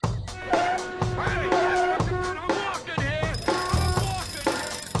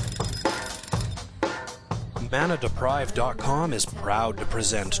ManaDeprived.com is proud to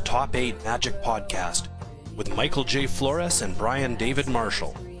present Top 8 Magic Podcast with Michael J. Flores and Brian David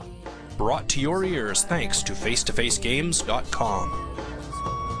Marshall. Brought to your ears thanks to FacetoFaceGames.com.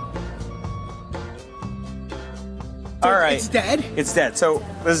 All right. It's dead? It's dead. So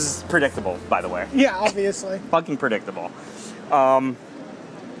this is predictable, by the way. Yeah, obviously. Fucking predictable. Brian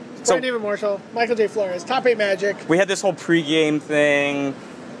David Marshall, Michael J. Flores, Top 8 Magic. We had this whole pregame thing.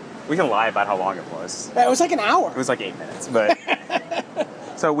 We can lie about how long it was. It was like an hour. It was like 8 minutes, but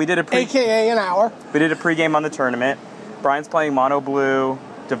so we did a AKA an hour. We did a pregame on the tournament. Brian's playing Mono Blue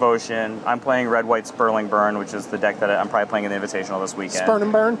Devotion. I'm playing Red White Spurling Burn, which is the deck that I'm probably playing in the Invitational this weekend. Spurn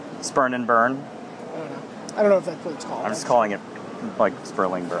and Burn? Spurn and Burn. I don't know if that's what it's called. I'm just calling it like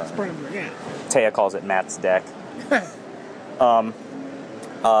Spurling Burn. Spurn and Burn, yeah. Taya calls it Matt's deck.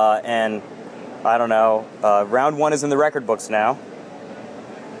 And I don't know. Round 1 is in the record books now.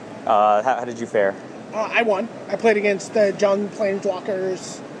 How did you fare? I won. I played against the John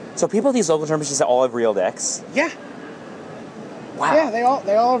Planeswalkers. So people at these local tournaments just all have real decks? Yeah. Wow. Yeah, they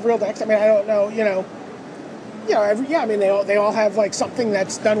all have real decks. I mean, I don't know, they all have like something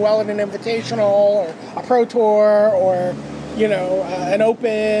that's done well in an Invitational or a Pro Tour or, an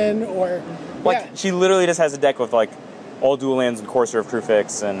Open or... She literally just has a deck with like all dual lands and Courser of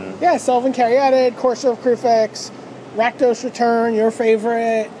Kruphix and... Yeah, Sylvan Caryatid, Courser of Kruphix, Rakdos Return, your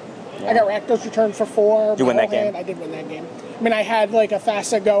favorite. Yeah. I got Rakdos Return for 4. Did you win that game? I did win that game. I mean, I had like a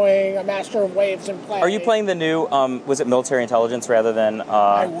FASA going, a Master of Waves in play. Are you playing the new, was it Military Intelligence rather than...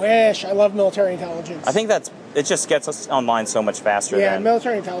 I wish. I love Military Intelligence. I think it just gets us online so much faster Yeah, than...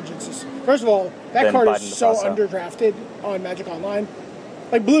 Military Intelligence is... First of all, that card is so underdrafted on Magic Online.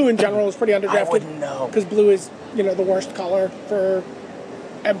 Like, blue in general is pretty underdrafted. I wouldn't know. Because blue is, the worst color for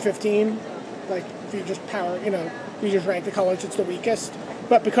M15. Like, if you just you just rank the colors, it's the weakest.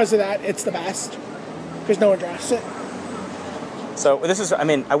 But because of that, it's the best. Because no one drafts it. So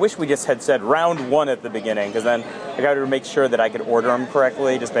I wish we just had said round 1 at the beginning, because then I got to make sure that I could order them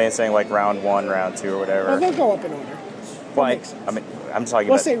correctly, just by saying like round 1, round 2, or whatever. Well, they'll go up in order. I'm talking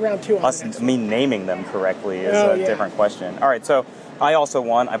about say round 2. Me naming them correctly is a different question. All right, so I also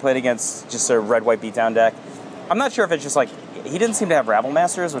won. I played against just a red-white beatdown deck. I'm not sure if it's just like, he didn't seem to have Rabble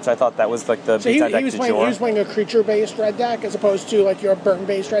Masters, which I thought that was like the beatdown deck he was playing a creature-based red deck as opposed to like your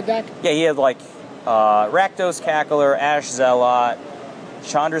burn-based red deck? Yeah, he had like Rakdos Cackler, Ash Zealot,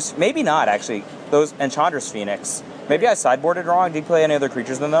 Chandra's... Maybe not, actually. And Chandra's Phoenix. Maybe I sideboarded wrong. Did he play any other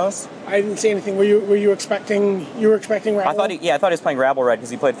creatures than those? I didn't see anything. Were you expecting... You were expecting Rabble? I thought he was playing Rabble Red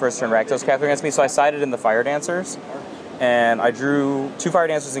because he played first turn Rakdos Cackler against me, so I sided in the Fire Dancers. And I drew 2 Fire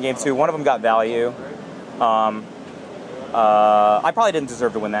Dancers in game 2. One of them got value. I probably didn't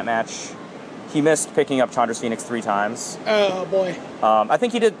deserve to win that match. He missed picking up Chandra's Phoenix 3 times. Oh, boy. I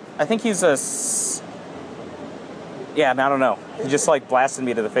think he did... I think he's a... Yeah, I don't know. He just like blasted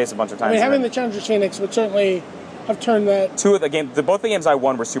me to the face a bunch of times. I mean, having the Chandra's Phoenix would certainly have turned that... Both the games I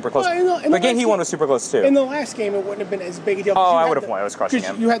won were super close. The game he won was super close, too. In the last game, it wouldn't have been as big a deal. Oh, I would have won. I was crushing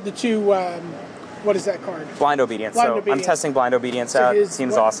him. You had the 2... what is that card? Blind Obedience. I'm testing Blind Obedience out. It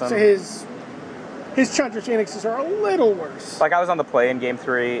seems awesome. So his Chandra's Phoenixes are a little worse. Like, I was on the play in game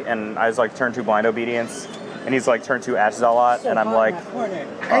 3, and I was like, turn 2 Blind Obedience, and he's like, turn 2 Ash Zealot, and I'm like...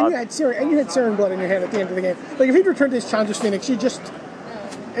 And you had Searing Blood in your hand at the end of the game. Like, if he'd returned his Chandra's Phoenix,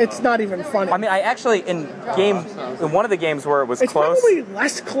 it's not even funny. I mean, I actually, in one of the games where it was close... It's probably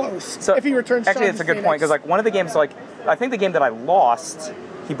less close if he returns Chandra's Phoenix. Actually, it's a good point, because like, one of the games, like, I think the game that I lost...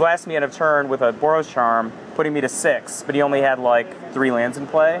 He blasted me end of turn with a Boros Charm, putting me to 6, but he only had like 3 lands in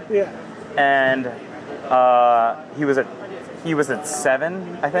play. Yeah. And he was at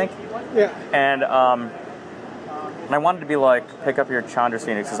 7, I think. Yeah. And I wanted to be like, pick up your Chandra's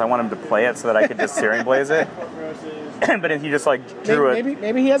Phoenix, because I want him to play it so that I could just Searing Blaze it. But then he just like drew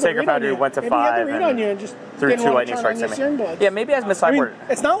maybe he had the Sacred Foundry, went to 5, he had the read on you and just threw 2 lightning strikes at me. Yeah, maybe I missed sideboard.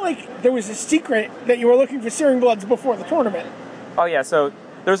 It's not like there was a secret that you were looking for Searing Bloods before the tournament. Oh yeah, so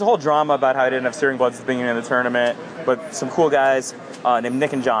there was a whole drama about how I didn't have Searing Bloods at the beginning of the tournament, but some cool guys named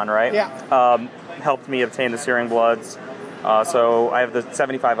Nick and John, right? Yeah. Helped me obtain the Searing Bloods. So I have the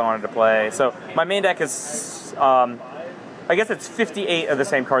 75 I wanted to play. So my main deck is, I guess it's 58 of the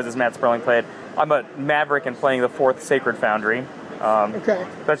same cards as Matt Sperling played. I'm a Maverick and playing the 4th Sacred Foundry. Okay.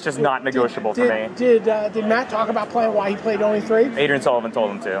 That's just not negotiable for me. Did Matt talk about why he played only 3? Adrian Sullivan told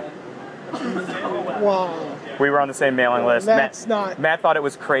him to. Wow. We were on the same mailing list. Matt thought it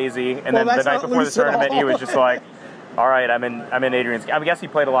was crazy, and then the night before the tournament, he was just like, "All right, I'm in Adrian's." I guess he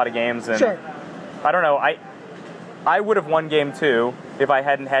played a lot of games, and sure. I don't know. I would have won game 2 if I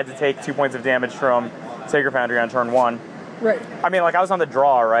hadn't had to take 2 points of damage from Sacred Foundry on turn 1. Right. I mean, like I was on the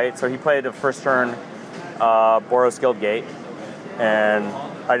draw, right? So he played the first turn Boros Guildgate, and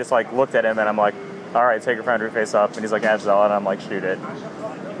I just like looked at him and I'm like, all right, Sacred Foundry face up, and he's like, Edge Zealot, and I'm like, shoot it.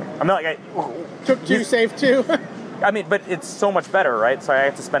 I'm not like, Took 2, save 2. I mean, but it's so much better, right? So I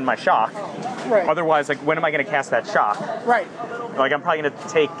have to spend my shock. Right. Otherwise, like, when am I going to cast that shock? Right. Like, I'm probably going to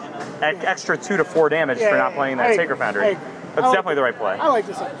take extra 2 to 4 damage for not playing that Sacred Foundry. That's definitely the right play. I like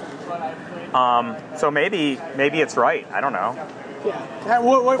the Sacred Foundry. So maybe it's right. I don't know. Yeah.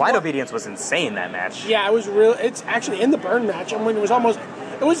 Blind Obedience was insane that match. Yeah, it was real. It's actually in the burn match. I mean,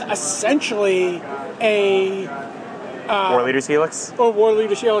 it was essentially a War Leader's Helix. Or War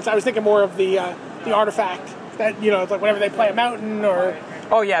Leader's Helix. I was thinking more of the artifact that like whenever they play a mountain or.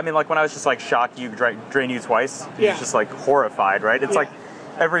 Oh yeah, I mean like when I was just like shock you, drain you twice. He was just like horrified, right? It's like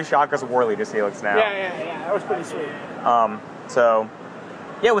every shock is a War Leader's Helix now. Yeah. That was pretty sweet. So.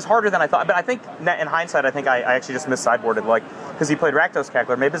 Yeah, it was harder than I thought, but I think in hindsight, I think I actually just mis-sideboarded, like, because he played Rakdos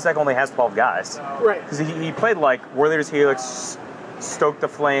Cackler. Maybe his deck only has 12 guys. Right. Because he played, like, War Leader's Helix, Stoke the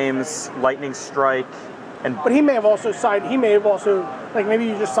Flames, Lightning Strike, and... But he may have also, like, maybe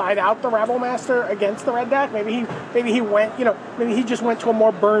you just side out the Rabble Master against the red deck. Maybe he went, maybe he just went to a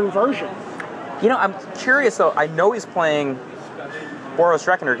more burn version. I'm curious, though. I know he's playing Boros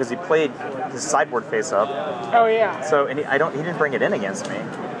Reckoner because he played his sideboard face up. Oh yeah. So he didn't bring it in against me.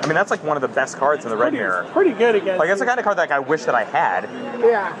 I mean, that's like one of the best cards in the Red Mirror. Pretty good against. Like that's the kind of card that I wish that I had.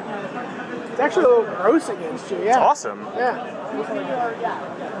 Yeah. It's actually a little gross against you. Yeah. It's awesome.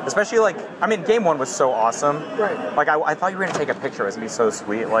 Yeah. Especially game 1 was so awesome. Right. Like I thought you were gonna take a picture. It was gonna be so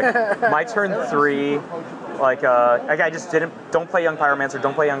sweet. Like my turn 3. Like I just don't play Young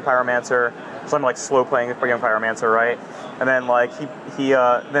Pyromancer. So I'm like slow playing for Young Pyromancer, right? And then like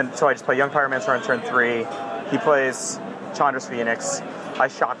so I just play Young Pyromancer on turn 3. He plays Chandra's Phoenix. I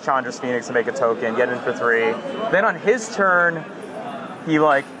shock Chandra's Phoenix to make a token, get in for 3. Then on his turn, he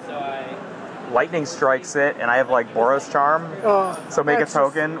like lightning strikes it, and I have like Boros Charm. So make a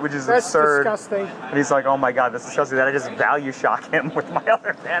token, which is absurd. That's disgusting. And he's like, oh my god, this is disgusting. Then I just value shock him with my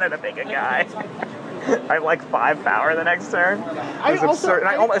other mana to make a guy. I have like 5 power the next turn. It was absurd.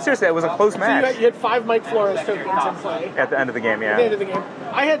 Seriously, it was a close match. You had 5 Mike Flores tokens in play. At the end of the game, yeah. At the end of the game.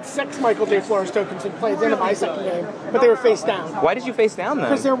 I had 6 Michael J. Flores tokens in play at the end of my second game, but they were face down. Why did you face down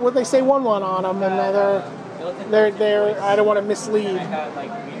then? Because they say 1/1 on them, and they're I don't want to mislead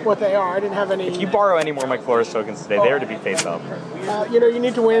what they are. I didn't have any. If you borrow any more Mike Flores tokens today, they are to be face up. You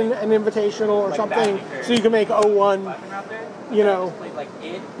need to win an invitational or something so you can make 0-1.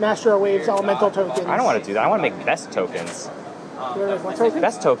 Master of Waves elemental tokens. I don't want to do that. I want to make best tokens. What tokens?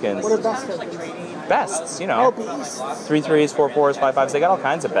 Best tokens. What are best tokens? Bests, Oh, beasts. 3/3s, 4/4s, 5/5s. They got all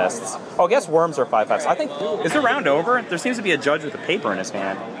kinds of bests. Oh, I guess worms are 5/5s. I think. Is the round over? There seems to be a judge with a paper in his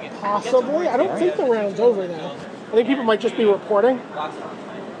hand. Possibly. I don't think the round's over now. I think people might just be reporting.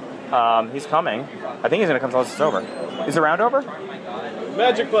 He's coming. I think he's going to come until it's over. Is the round over?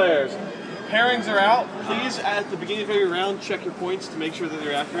 Magic players. Pairings are out. Please, at the beginning of every round, check your points to make sure that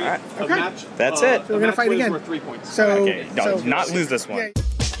they're accurate. Right. Okay. Match, That's it. So we're going to fight again. Worth 3 points. So, Okay, not lose this one. Yeah.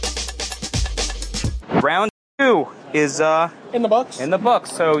 Round 2 is In the books? in the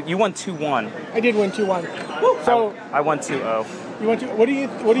books. So you won 2-1. I did win 2-1. So I won 2-0. you went to what do you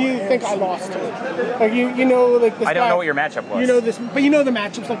think I lost to? Like like this I don't guy- know what your matchup was. But you know the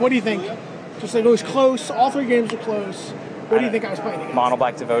matchups. Like what do you think? Just like it was close. All 3 games were close. What do you think I was playing against? Mono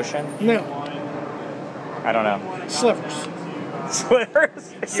Black Devotion? No, I don't know. slivers.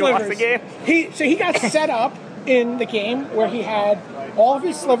 Slivers? You lost the game? He got set up in the game where he had all of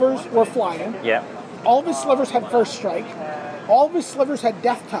his slivers were flying. Yeah. All of his slivers had first strike. All of his slivers had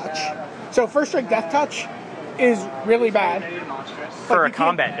death touch. So first strike death touch is really bad. For a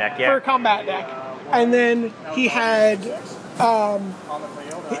combat deck, yeah. For a combat deck. And then he had all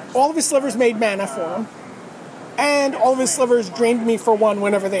of his slivers made mana for him. And all of his slivers drained me for 1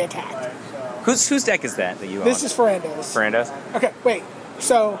 whenever they attacked. Whose deck is that you own? This is Ferrando's. Miranda's? Okay, wait.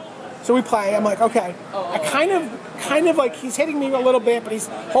 So we play. I'm like, okay. I kind of like he's hitting me a little bit, but he's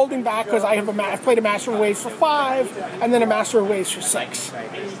holding back because I've played a Master of Waves for 5, and then a Master of Waves for 6.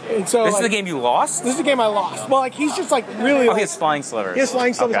 And so This is the game you lost? This is the game I lost. Well, like he's just like really. Oh, he has flying slivers. He has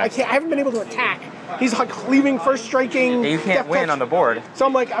flying slivers. Okay. I haven't been able to attack. He's like leaving first striking. You can't death win touch. on the board. So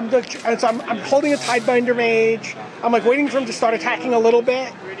I'm like, I'm holding a Tidebinder Mage. I'm like waiting for him to start attacking a little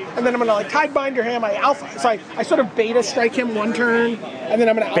bit, and then I'm gonna like Tidebinder him. I alpha. So I sort of beta strike him 1 turn, and then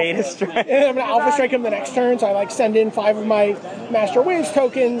I'm gonna Beta strike. And then I'm gonna alpha strike him the next turn. So I like send in 5 of my Master Waves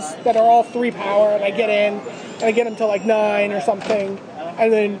tokens that are all 3 power, and I get in, and I get him to like 9 or something,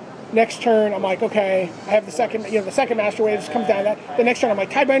 and then. Next turn, I'm like, okay, I have the second Master Waves comes down. The next turn, I'm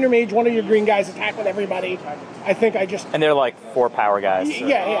like, Tidebinder Mage, one of your green guys attack with everybody. I think I just... And they're like 4 power guys. So.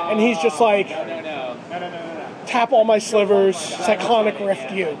 Yeah, and he's just like, tap all my slivers, Cyclonic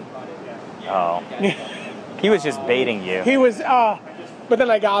Rift you. Oh. He was just baiting you. He was, but then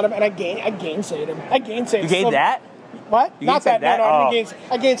I got him and I gainsayed him. I gainsayed. You gained that? What? You Not that. gainsayed that? No,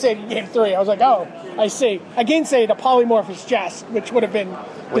 Oh. I gainsayed in game 3. I was like, oh, I see. I gainsayed a Polymorphous Jest, which would have been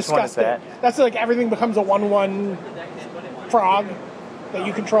Which one is disgusting. that? That's like everything becomes a 1/1 frog that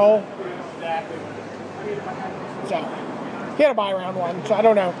you control. So he had to buy round 1. So I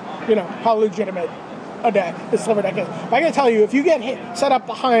don't know, how legitimate a deck the Sliver deck is. But I gotta tell you, if you get set up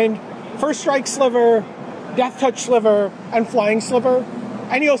behind First Strike Sliver, Death Touch Sliver, and Flying Sliver,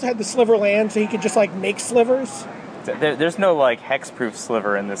 and he also had the Sliver land, so he could just make slivers. There's no hexproof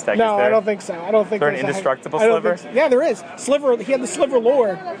Sliver in this deck. No, is there? I don't think so. I don't think There an there's indestructible I don't Sliver? think so. Yeah, there is. Sliver. He had the Sliver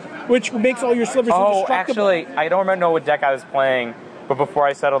lore, which makes all your slivers Oh, indestructible. actually, I don't remember what deck I was playing, but before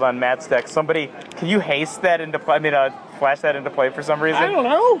I settled on Matt's deck, can you haste that into play? Flash that into play for some reason? I don't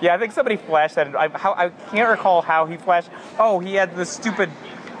know. Yeah, I think somebody flashed that. I can't recall how he flashed. Oh, he had the stupid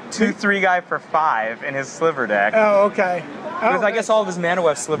 2/3 guy for 5 in his Sliver deck. Oh, okay. Because I guess all of his Mana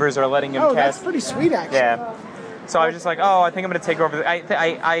Web slivers are letting him Oh, that's cast. pretty sweet, actually. Yeah. So I was just like, I think I'm going to take over.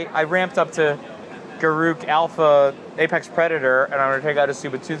 I ramped up to Garruk Alpha Apex Predator, and I'm going to take out his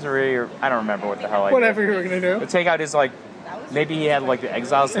stupid 2/3, or I don't remember what the hell I did. Whatever you were going to do. To take out his, maybe he had, the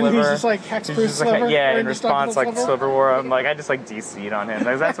Exile Sliver. And he's just, Hexproof Sliver? Yeah, or in response, Indestructible Sliver War. I'm I just, DC'd on him.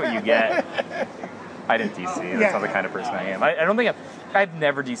 That's what you get. I didn't DC. That's Yeah. not the kind of person I am. I don't think I've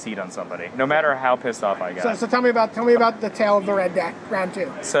never DC'd on somebody, no matter how pissed off I got. So tell me about the tale of the red deck, round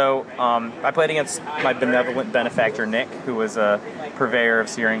 2. So I played against my benevolent benefactor Nick, who was a purveyor of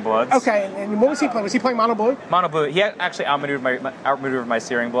Searing Bloods. Okay, and what was he playing? Was he playing Mono Blue? Mono Blue. He actually outmaneuvered my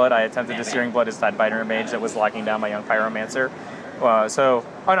Searing Blood. I attempted to Searing Blood his Tidebinder Mage that was locking down my Young Pyromancer. So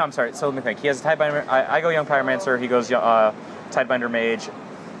I'm sorry. So let me think. He has a Tidebinder. I go Young Pyromancer. He goes Tidebinder Mage.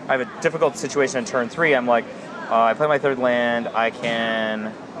 I have a difficult situation in turn 3. I'm I play my 3rd land. I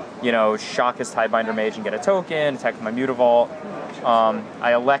can, shock his Tidebinder Mage and get a token, attack with my Mutavault.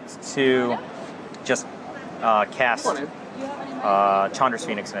 I elect to just cast Chandra's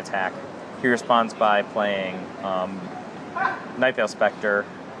Phoenix and attack. He responds by playing Nightveil Spectre.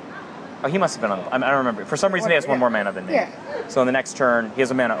 Oh, he must have been on. I don't remember. For some reason, he has one more mana than me. Yeah. So in the next turn, he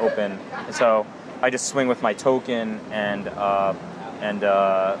has a mana open. And so I just swing with my token and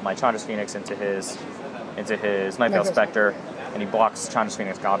my Chandra's Phoenix into his Nightveil Spectre, and he blocks Chandra's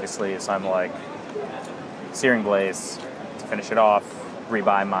Phoenix, obviously. So I'm Searing Blaze to finish it off,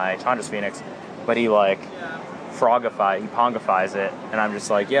 rebuy my Chandra's Phoenix, but he pongifies it, and I'm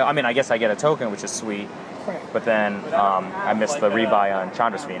just I guess I get a token, which is sweet. Right. But then I missed the rebuy on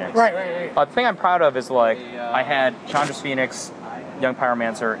Chandra's Phoenix. Right. The thing I'm proud of is I had Chandra's Phoenix, Young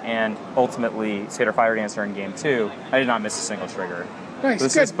Pyromancer, and ultimately Satyr Fire Dancer in game 2. I did not miss a single trigger. Nice,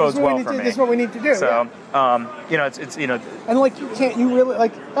 This good. bodes well for me. This is what we need to do. So, yeah. it's And you really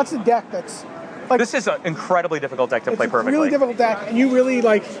that's a deck that's this is an incredibly difficult deck to play perfectly. It's a really difficult deck, and you really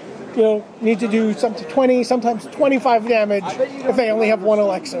need to do something 20, sometimes 25 damage if they only have one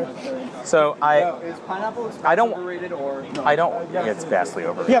elixir. So Is Pineapple Express overrated or no? Yeah, it's vastly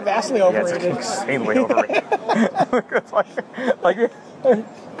overrated. Yeah, vastly Yeah, overrated. it's insanely overrated.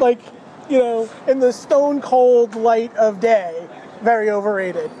 In the stone cold light of day, very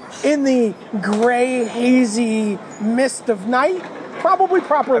overrated. In the gray, hazy mist of night, probably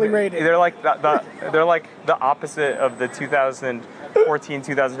properly rated. They're they're the opposite of the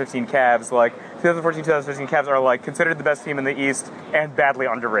 2014-2015 Cavs. 2014-2015 Cavs are considered the best team in the East and badly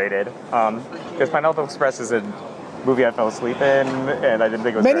underrated. Because Pineapple Express is a movie I fell asleep in, and I didn't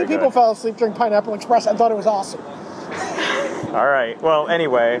think it was Many very people good. fell asleep during Pineapple Express and thought it was awesome. All right. Well,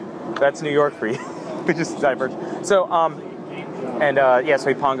 anyway, that's New York for you. We just diverged. So, so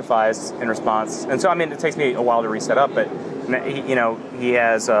he pongifies in response, and so it takes me a while to reset up, but he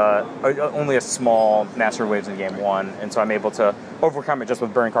has only a small Master Waves in game 1, and so I'm able to overcome it just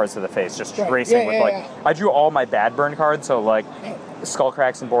with burn cards to the face, just racing with I drew all my bad burn cards, so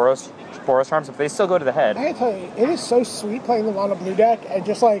Skullcracks and Boros Charms, but they still go to the head. I gotta tell you, it is so sweet playing the Mono Blue deck and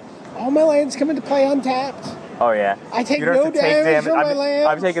just all my lands come into play untapped. Oh yeah. I take You don't no have to take damage from my lands.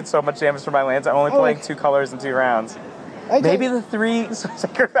 I've taken so much damage from my lands. I'm only playing 2 colors in 2 rounds. Maybe the 3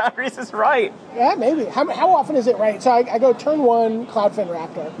 Sacred Boundaries is right. Yeah, maybe. How often is it right? So I go turn 1, Cloudfin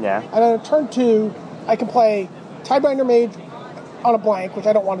Raptor. Yeah. And then turn 2, I can play Tidebinder Mage on a blank, which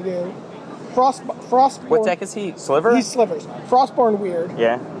I don't want to do. Frostborn. What deck is he? Sliver? He's Slivers. Frostborn Weird.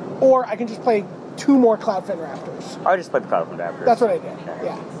 Yeah. Or I can just play 2 more Cloudfin Raptors. I just played the Cloudfin Raptors. That's what I did.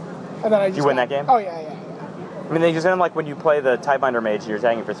 Yeah. And then I just You win that game? Oh yeah. They just when you play the Tidebinder Mage, you're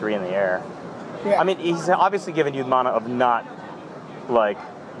attacking for 3 in the air. Yeah. He's obviously given you the mana of not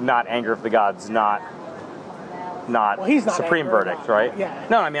not Anger of the Gods, not Well, he's not Supreme Anger of the Verdict, Gods. right? Yeah.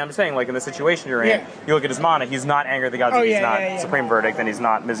 No, I mean, I'm saying, like, in the situation you're in, Yeah. you look at his mana, he's not Anger of the Gods, Oh, and he's yeah, not yeah, yeah. Supreme Verdict, and he's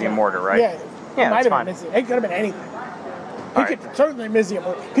not Mizium Mortar, right? Yeah. Yeah, It might that's have been fine. Mizium. It could have been anything. He All could right. certainly Mizium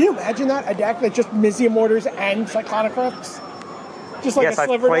Mortar. Can you imagine that? A deck that just Mizium Mortars and Cyclonic Rifts? Just like Yes, a I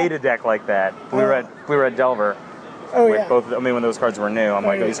sliver played deck? a deck like that. Blue Red Delver. Oh, With yeah. both, I mean, when those cards were new, I'm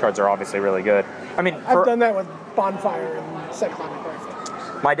like, yeah. these cards are obviously really good. I mean, I've done that with Bonfire and Cyclonic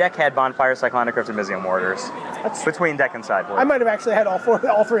Rift. my deck had Bonfire, Cyclonic Rift, and Mizium Mortars between deck and sideboard. I might have actually had all three.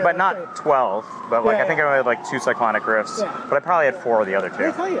 but of not those. 12. But like, Yeah, I think I had like 2 Cyclonic Rifts. Yeah. But I probably had 4 of the other Let me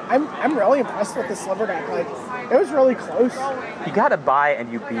 2. tell you, I'm really impressed with the sliver deck. Like, it was really close. You got to buy and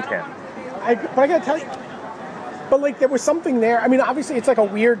you beat him. But I gotta tell you, but like there was something there. I mean, obviously it's like a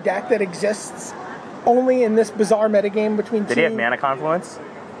weird deck that exists only in this bizarre metagame between Did two. he have Mana Confluence?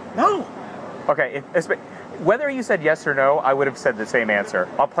 No. Okay, whether you said yes or no, I would have said the same answer.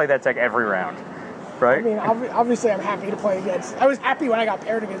 I'll play that deck every round, right? I mean, obviously I'm happy to play against. I was happy when I got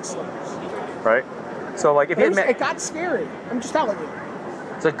paired against slivers. Right? So like, if you It got scary. I'm just telling you.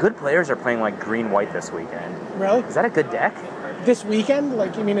 so good players are playing like green-white this weekend. Really? Is that a good deck? This weekend?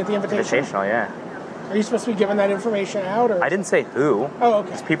 Like, you mean at the invitation? Invitational, yeah. Are you supposed to be giving that information out? Or? I didn't say who. Oh,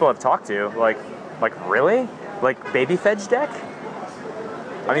 okay. Just people I've talked to. Like really? Like Baby Fedge deck?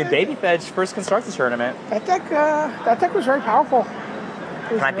 I mean, Baby Fedge first constructed tournament. That deck was very powerful.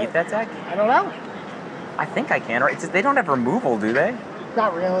 Can I beat that deck? I don't know. I think I can. Right? They don't have removal, do they?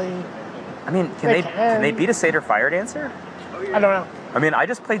 Not really. I mean, They can they can. beat a Satyr Fire Dancer? I don't know. I mean, I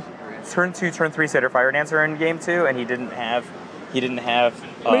just played turn 2, turn 3 Satyr Fire Dancer in game 2, and he didn't have. I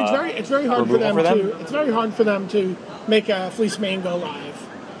mean, it's very hard for removal them, for them? to. It's very hard for them to make a Fleece Mane go live.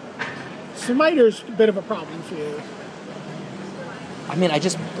 Smiter's a bit of a problem for you. I mean, I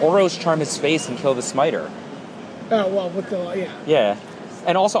just Boros Charm his face and kill the Smiter. Oh well, with the Yeah,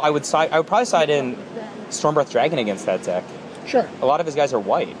 and also I would probably side in Stormbreath Dragon against that deck. sure. A lot of his guys are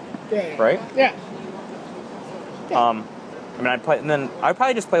white, Yeah. right? Yeah. I mean, I'd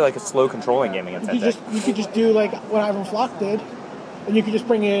probably just play like a slow controlling game against that deck. You could just do like what Ivan Flock did, and you could just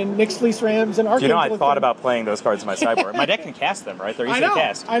bring in Nyx Fleece Rams and Archangel. You know, I thought about playing those cards in my sideboard. My deck can cast them, right? They're easy to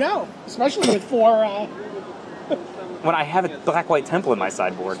cast. I know, especially with 4. When I have a black-white temple in my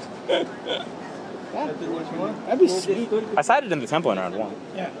sideboard. That'd be sweet. I sided in the temple in round 1.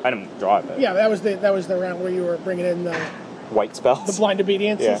 Yeah. I didn't draw it, but Yeah, that was the round where you were bringing in the white spells. blind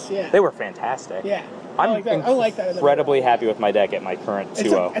obediences. Yeah. They were fantastic. Yeah. I I'm like that. I like that in the incredibly happy with my deck at my current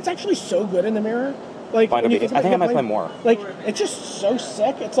 2-0. It's actually so good in the mirror. Like Blind when you Obedience. I think I might play blind- more. Like it's just so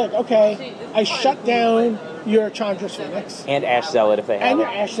sick. It's like, okay, I shut down your Chandra's Phoenix And Ash Zealot if they have and your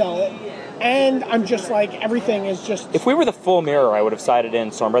it. Ash Zealot, and I'm just like everything is just. If we were the full mirror, I would have sided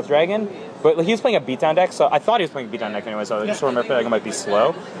in Stormbreath Dragon. But like, he was playing a beatdown deck, so I thought he was playing a beatdown deck anyway, so Yeah. Stormbreath Dragon might be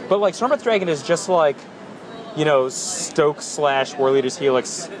slow. But like, Stormbreath Dragon is just like, Stoke / War Leader's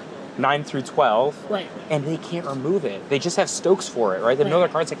Helix 9 through 12. Right. And they can't remove it. They just have Stokes for it, right? They have no Right.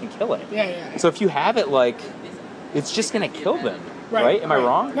 other cards that can kill it. Yeah. So if you have it, like, it's just going to kill them, right? Am I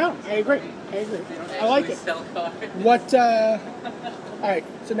wrong? No, I agree. I like it. What? All right.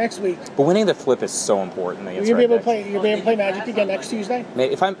 So next week, But winning the flip is so important against you'll be able to red play. decks. You'll be able to play Magic again next Tuesday.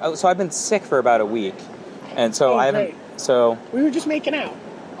 So I've been sick for about a week, and so Oh, I haven't. great. So We were just making out.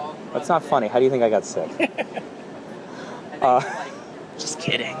 that's not funny. How do you think I got sick? Just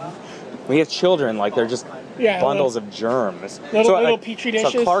kidding. We have children, like they're just Yeah, bundles of germs. little petri So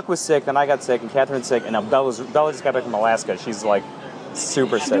dishes. Clark was sick, then I got sick, and Catherine's sick, and now Bella just got back from Alaska. She's like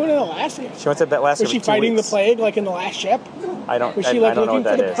super She's sick. doing it in Alaska. She went to that last. Was she fighting the plague like in the last ship? I don't. Was she I like don't know looking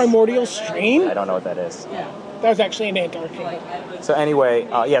what for that the is. primordial strain? I don't know what that is. That was actually in Antarctica. So anyway,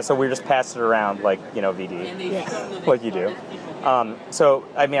 so we just passed it around like VD, Yeah. like you do. So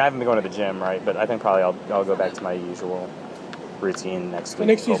I mean, I haven't been going to the gym, right? But I think probably I'll go back to my usual routine next So week.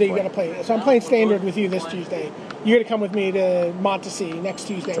 next Tuesday hopefully. you're gonna play. So I'm playing Standard with you this Tuesday. You're gonna come with me to Montesey next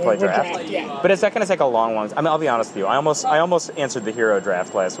Tuesday. To play We're draft. Yeah. But is that going to take a long? I mean, I'll be honest with you. I almost answered the hero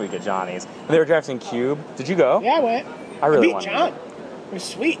draft last week at Johnny's. And they were drafting Cube. Did you go? Yeah, I went. I really beat wanted to. John. It was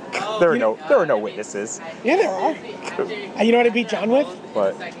sweet. There were no witnesses. Yeah, there are. And you know what I beat John with?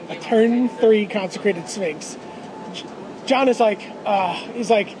 But A turn 3 Consecrated Sphinx. John is like,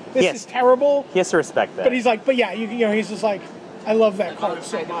 he's like, this Yes. is terrible. he has to respect that. But he's like, but yeah, you know, he's just like, I love that card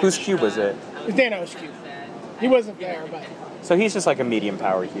so much. Whose cube was it? It's Dano's cube. He wasn't there, but So he's just like a medium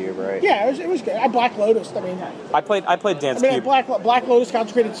power cube, right? yeah, it was good. I Black Lotus. I mean, I played Dan's cube. Black Lotus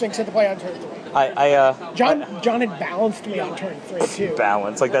Consecrated Sphinx had to play on turn 3. John had balanced me on turn 3 too.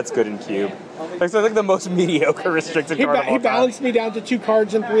 balance. Like that's good in cube. Like so like the most mediocre restricted card of all He time. balanced me down to 2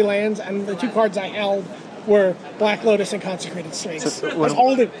 cards and 3 lands, and the 2 cards I held were Black Lotus and Consecrated Strings. So I was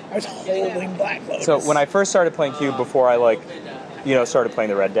holding Black Lotus. So when I first started playing Cube, before I started playing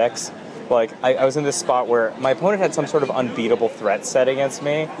the red decks, I was in this spot where my opponent had some sort of unbeatable threat set against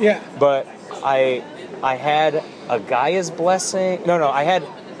me. Yeah. But I had a Gaia's Blessing. No, I had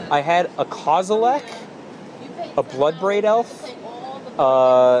a Kozilek, a Bloodbraid Elf,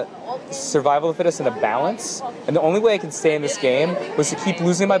 Survival of the Fittest, and a Balance. And the only way I could stay in this game was to keep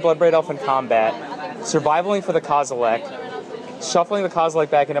losing my Bloodbraid Elf in combat, survivaling for the Kozilek, shuffling the Kozilek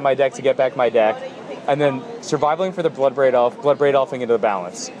back into my deck to get back my deck, and then survivaling for the Bloodbraid Elfing into the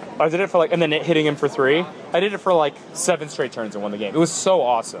Balance. I did it for and then hitting him for 3. I did it for 7 straight turns and won the game. It was so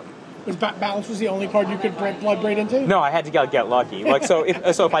awesome. Balance was the only card you could break Bloodbraid into? No, I had to get lucky. So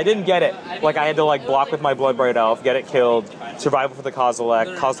if I didn't get it, I had to block with my Bloodbraid Elf, get it killed, survival for the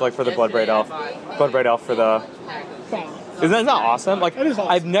Kozilek for the Bloodbraid Elf for the. Isn't that awesome? It is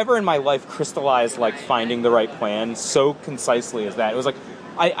awesome. I've never in my life crystallized finding the right plan so concisely as that. It was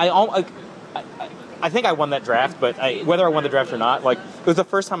I think I won that draft, but whether I won the draft or not, it was the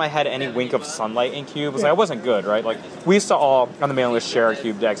first time I had any wink of sunlight in Cube. It was I wasn't good, right? We used to all, on the mailing list, share our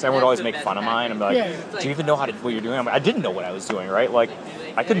Cube decks. Everyone would always make fun of mine. I'm do you even know what you're doing? I didn't know what I was doing, right?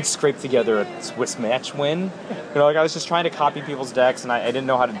 I couldn't scrape together a Swiss match win. I was just trying to copy people's decks, and I didn't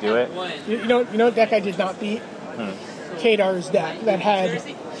know how to do it. You know what deck I did not beat? Kadar's deck that had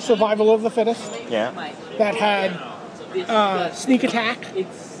Survival of the Fittest. Yeah. That had Sneak Attack.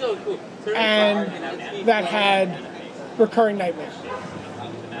 And that had Recurring Nightmare.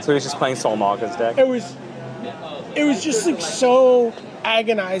 So he was just playing Sol Malka's deck? It was just so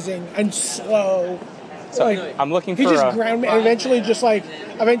agonizing and slow. So I'm looking for he just ground me, and eventually just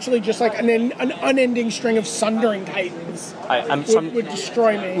an unending string of Sundering Titans would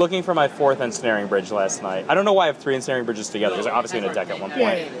destroy me. Looking for my 4th Ensnaring Bridge last night. I don't know why I have 3 Ensnaring Bridges together, because obviously in a deck at one point.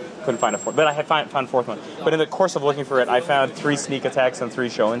 Yeah. Couldn't find a 4th, but I had found 4th one. But in the course of looking for it, I found 3 Sneak Attacks and 3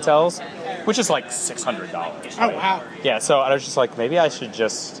 Show and Tells, which is $600. Right? Oh, wow. Yeah, so I was just maybe I should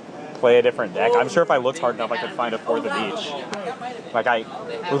just play a different deck. I'm sure if I looked hard enough, I could find a 4th of each.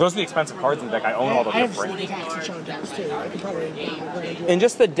 Those are the expensive cards in the deck. I own all the different. I have Sneak Attacks and Show and Tells, too. I could probably... In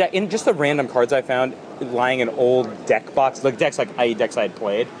just the random cards I found lying in old deck box, decks decks I had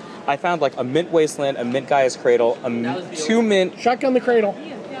played, I found a Mint Wasteland, a Mint Gaia's Cradle, 2 Mint... Shotgun the Cradle.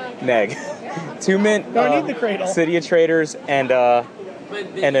 Neg. 2 Mint... No, I need the Cradle. City of Traders, and an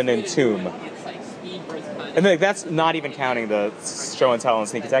Entomb. And that's not even counting the Show and Tell and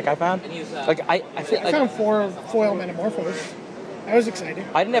Sneak Attack I found. I found 4 foil Metamorphos. That was exciting.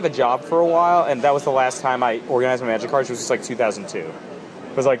 I didn't have a job for a while, and that was the last time I organized my Magic cards, which was 2002. It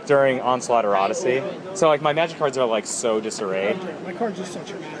was during Onslaught or Odyssey. So my Magic cards are so disarrayed. My cards are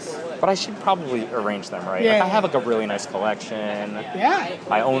such a mess. But I should probably arrange them right. Yeah. I have a really nice collection. Yeah.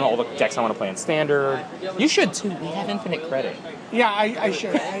 I own all the decks I want to play in Standard. You should too. We have infinite credit. Yeah, I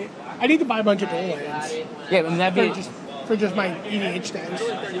should. I need to buy a bunch of dual lands. Yeah, and that'd be for just my EDH decks.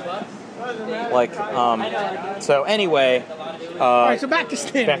 So anyway. All right, so back to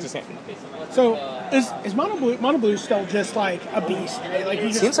Standard. Back to Standard. So is Mono Blue still just a beast,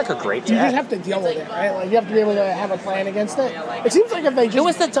 right? Seems like a great deck. You just have to deal with it, right? You have to be able to have a plan against it. It seems like if they just... It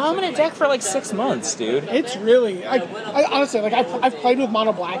was the dominant deck for 6 months, dude. It's really... I honestly, I've played with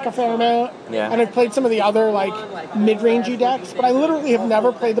Mono Black a fair amount. Yeah. And I've played some of the other, mid-rangey decks, but I literally have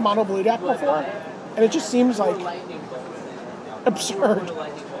never played the Mono Blue deck before. And it just seems, absurd.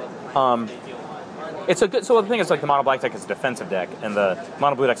 It's a good. So the thing is, the Mono Black deck is a defensive deck, and the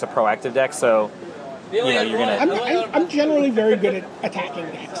Mono Blue deck's a proactive deck. So, you're gonna. I'm generally very good at attacking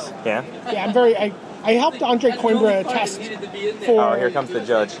decks. Yeah. Yeah, I'm very. I helped Andre Coimbra test for. Oh, here comes the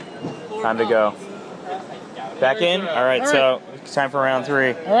judge. Time to go. Back in. All right. So it's time for round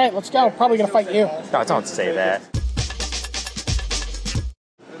 3. All right, let's go. Probably gonna fight you. No, don't say that.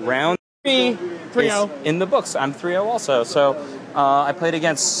 Round 3 3-0 in the books. I'm 3-0 also. So. I played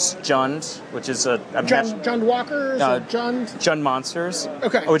against Jund, which is a Jund Walkers or Jund Monsters.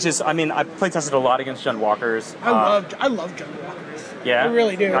 Okay. Which is, I play tested a lot against Jund Walkers. I love Jund Walkers. Yeah? I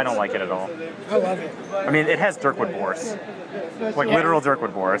really do. I don't like it at all. I love it. It has Dirkwood Boars. Literal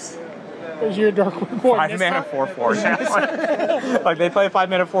Dirkwood Boars. There's your Dirkwood Boar. 5 mana 4/4. They play 5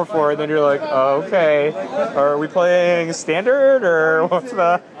 mana 4/4, and then you're okay. Are we playing Standard, or what's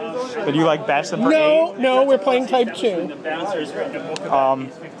the... Did you bash them for 8? No, we're playing Type 2.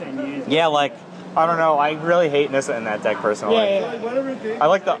 Yeah, I don't know. I really hate Nissa in that deck personally. Yeah. I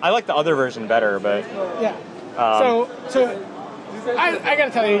like the other version better, but yeah. So I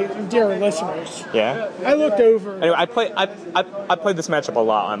gotta tell you, dear listeners. Yeah. I looked over. Anyway, I played this matchup a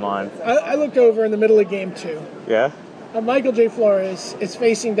lot online. I looked over in the middle of game 2. Yeah. Michael J. Flores is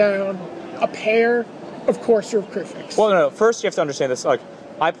facing down a pair of Courser of Kruphix. Well, no. First, you have to understand this. Like,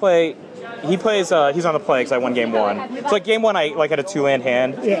 he plays. He's on the play because I won game 1. So like game 1, I like had a 2-land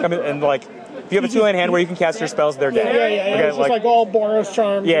hand. Yeah. I mean, and like, if you have a 2-land hand where you can cast your spells, they're dead. Yeah. Okay, It's just like all Boros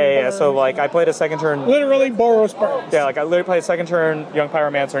Charms. Yeah. So like, I played a second turn. Literally Boros Burns. Yeah, like I literally played a second turn Young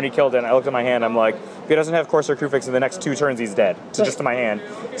Pyromancer and he killed it. And I looked at my hand. I'm like, if he doesn't have Courser Kruphix in the next 2 turns, he's dead. So just to my hand.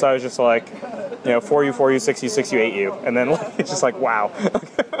 So I was just like, 4U, 4U, 6U, 6U, 8U, and then like, it's just like wow.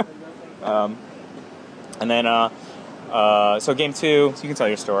 And then so game 2. So you can tell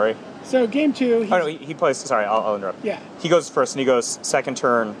your story. So game 2. Oh no, he plays. Sorry, I'll interrupt. Yeah. He goes first, and he goes second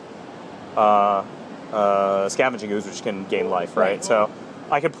turn. Scavenging Ooze, which can gain life, right? So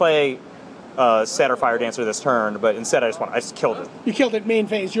I could play Satyr Fire Dancer this turn, but instead I just killed it. You killed it main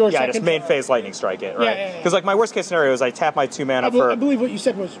phase. Your Yeah, I second just main turn. phase Lightning Strike it, right? Yeah. Because like my worst case scenario is I tap my 2 mana I for. believe what you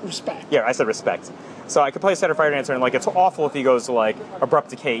said was respect. Yeah, I said respect. So I could play Satyr Fire Dancer, and like it's awful if he goes to like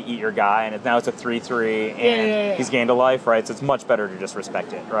Abrupt Decay, eat your guy, and now it's a 3/3, and Yeah. he's gained a life, right? So it's much better to just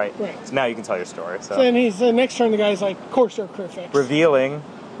respect it, right? Right. So now you can tell your story. So, So then the next turn the guy's like Courser of Kruphix. revealing.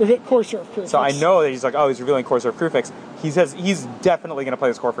 Courser of Kruphix. So I know that he's like, oh, he's revealing Courser of Kruphix. He says he's definitely going to play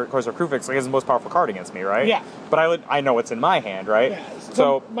this Courser of Kruphix. Like, it's the most powerful card against me, right? Yeah. But I know what's in my hand, right? Yeah.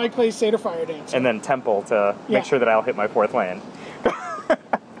 So Mike plays Satyr Fire Dancer. and then Temple to Yeah. make sure that I'll hit my 4th land.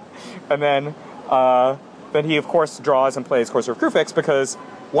 And then he of course draws and plays Courser of Kruphix because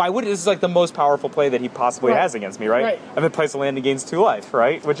why would this is like the most powerful play that he possibly Right. has against me, right? Right. And then plays a land and gains 2 life,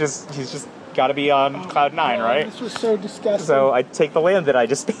 right? Which is he's just got to be on cloud 9, God, right? This was so disgusting. So I take the land that I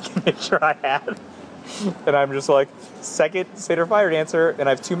just can make sure I had. And I'm just like, second Satyr Fire Dancer, and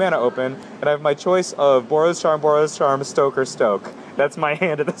I have 2 mana open, and I have my choice of Boros Charm, Stoke, or Stoke. That's my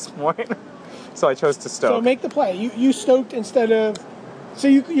hand at this point. So I chose to Stoke. So make the play. You stoked instead of. So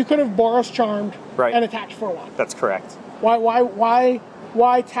you could have Boros Charmed Right. and attacked for 1. That's correct.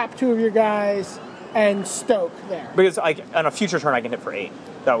 Why tap 2 of your guys and stoke there? Because on a future turn I can hit for 8.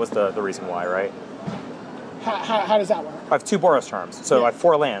 That was the reason why, right? How does that work? I have 2 Boros Charms, so Yeah. I have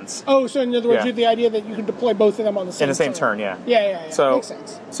 4 lands. Oh, so in other words, Yeah. you have the idea that you can deploy both of them on the same In the same turn, yeah. Yeah. So, Makes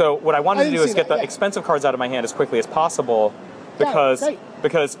sense. So what I wanted I to didn't do is see get that, the yeah. expensive cards out of my hand as quickly as possible because Right.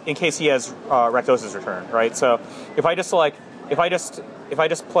 in case he has Rakdos' Return, right? So if I just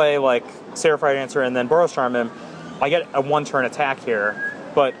play like Satyr Fire Dancer and then Boros Charm him, I get a 1-turn attack here.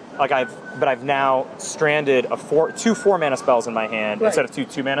 But I've now stranded 2 4-mana spells in my hand Right. instead of 2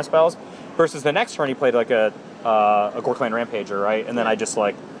 2-mana spells. Versus the next turn he played like a Gorkland Rampager, right? And then I just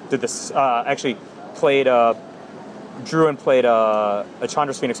like did this. Actually played drew and played a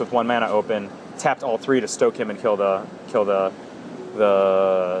Chandra's Phoenix with 1 mana open. Tapped all 3 to stoke him and kill the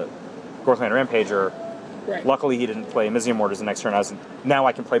Gorkland Rampager. Right. Luckily, he didn't play Mizium Mortars the next turn. Now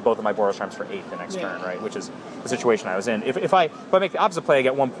I can play both of my Boros Charms for 8 the next Yeah. turn, right? Which is the situation I was in. If I make the opposite play, I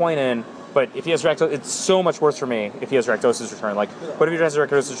get 1 point in. But if he has Rakdos, it's so much worse for me if he has Rakdos' Return. Like, what if he has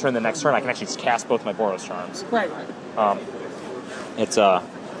Rakdos' Return the next turn? I can actually just cast both my Boros Charms. Right.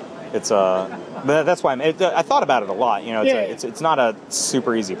 But that's why I thought about it a lot. You know, Yeah. it's not a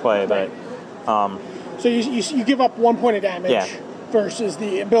super easy play, but So you give up 1 point of damage Yeah. versus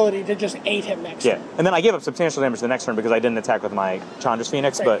the ability to just 8 him next yeah. turn. And then I gave up substantial damage the next turn because I didn't attack with my Chandra's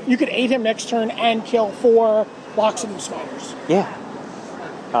Phoenix. Right. But You could 8 him next turn and kill 4 Loxodon Spiders. yeah.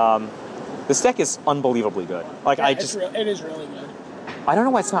 This deck is unbelievably good. Like Yeah, I it just, is really good. I don't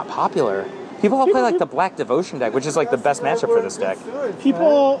know why it's not popular. People all play like the Black Devotion deck, which is like the best matchup for this deck.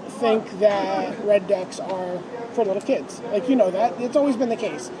 People think that red decks are for little kids. Like, you know that. It's always been the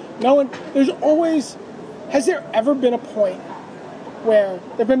case. Has there ever been a point where,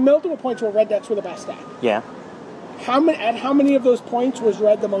 there have been multiple points where red decks were the best deck? Yeah. At how many of those points was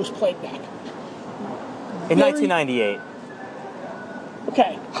red the most played deck? In Very- 1998,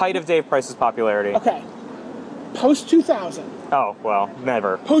 Okay. height of Dave Price's popularity. Okay. Post 2000. Oh, well,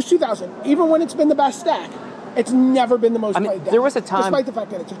 never. Post 2000. Even when it's been the best deck, it's never been the most I mean, played deck. there was a time- Despite the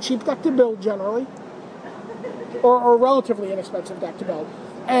fact that it's a cheap deck to build generally, or a relatively inexpensive deck to build,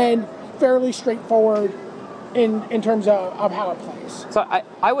 and fairly straightforward in terms of how it plays. So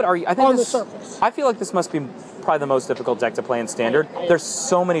I would argue, I think On the this, surface. I feel like this must be probably the most difficult deck to play in Standard. There's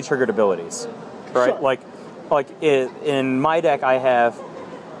so many triggered abilities, right? Sure. Like in my deck, I have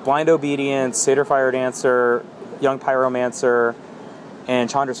Blind Obedience, Satyr Fire Dancer, Young Pyromancer, and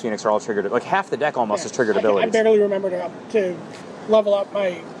Chandra's Phoenix are all triggered. Like half the deck almost is triggered I abilities. barely remember to level up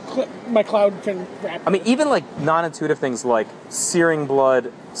my Cloudfin Raptor. I mean, even like non-intuitive things like Searing Blood,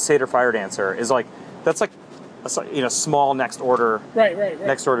 Satyr Fire Dancer is like that's like a small next order Right.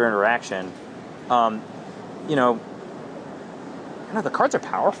 next order interaction. The cards are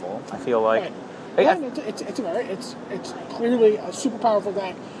powerful. I feel like. Right. I- Yeah, it's clearly a super powerful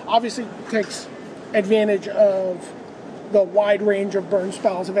deck. Obviously, it takes advantage of the wide range of burn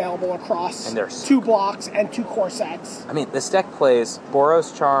spells available across And there's- 2 blocks and 2 core sets. I mean, this deck plays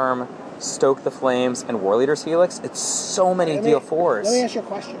Boros Charm, Stoke the Flames, and War Leader's Helix. It's so many Let me DL4s. Let me ask you a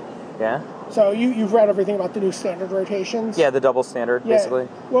question. Yeah? So you've read everything about the new standard rotations? Yeah, the double standard, Yeah. basically.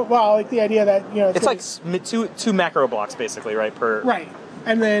 Well, like the idea that, It's gonna like two macro blocks, basically, right? Per Right.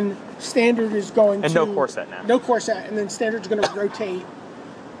 And then standard is going And to... no core set now. No core set. And then standard's going to rotate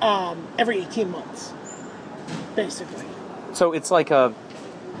every 18 months, basically. So it's like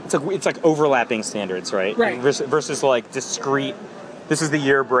it's like overlapping standards, right? Right. Versus like discrete. This is the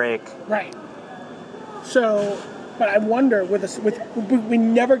year break. Right. So, but I wonder, we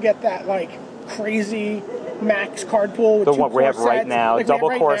never get that, like, crazy max card pool with The 2 one we core have right sets. now, Like we have double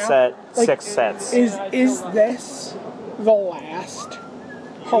right core now. set, Like, 6 sets. Is this the last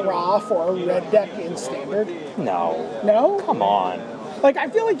hurrah for a red deck in standard? No. No? Come on. Like, I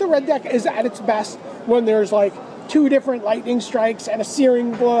feel like the red deck is at its best when there's, like, 2 different lightning strikes and a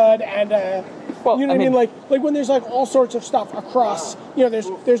searing blood and a... Well, you know I what I mean? mean- Like when there's, like, all sorts of stuff across... there's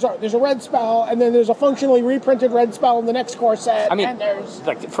a red spell, and then there's a functionally reprinted red spell in the next core set, I mean, and there's...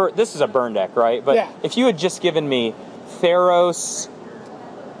 like this is a burn deck, right? But Yeah. if you had just given me Theros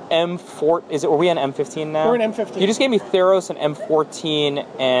M4, are we on M15 now? We're in M15. If you just gave me Theros and M14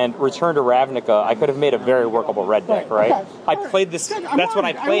 and Return to Ravnica, I could have made a very workable red deck, right? Okay. I All right. played this. Good. I'm That's what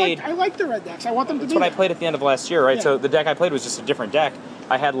I on. played. I like the red decks. I want them to That's do what I that. played at the end of last year, right? Yeah. So the deck I played was just a different deck.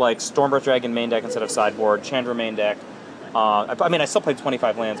 I had like Stormbreath Dragon main deck instead of sideboard, Chandra main deck. I mean, I still played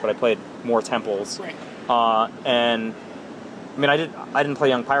 25 lands, but I played more temples. Right. And I mean, I didn't play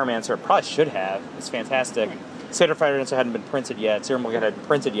Young Pyromancer. I probably should have. It's fantastic. Satyr Fighter Dancer hadn't been printed yet. Serum Mulligan hadn't been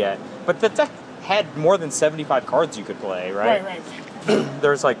printed yet. But the deck had more than 75 cards you could play, right? Right.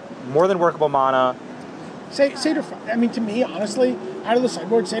 There's like more than workable mana. Satyr Fire, I mean, to me, honestly, out of the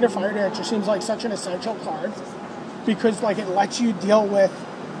sideboard, Satyr Fire Dancer seems like such an essential card because, like, it lets you deal with...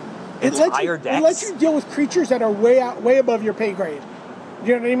 Entire decks? It lets you deal with creatures that are way above your pay grade.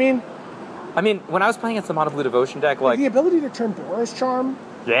 You know what I mean? I mean, when I was playing against the Mono Blue Devotion deck, like... The ability to turn Boros Charm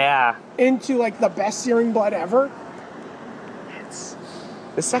Yeah. into, like, the best Searing Blood ever.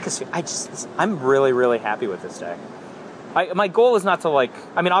 This deck is... I'm really, really happy with this deck. My goal is not to, like...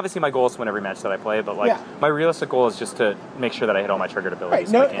 I mean, obviously my goal is to win every match that I play, but, like, Yeah. my realistic goal is just to make sure that I hit all my triggered Right,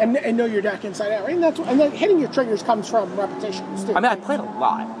 abilities. know, if I can. and know your deck inside out. Right? And then hitting your triggers comes from repetitions, too. I mean, I played a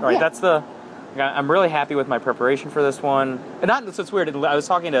lot, right? Yeah. That's the... I'm really happy with my preparation for this one. And not... It's weird. I was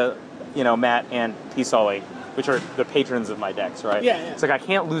talking to, Matt and T. Sully, which are the patrons of my decks, right? Yeah. It's like I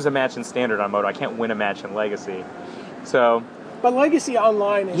can't lose a match in Standard on Moto. I can't win a match in Legacy. So... But Legacy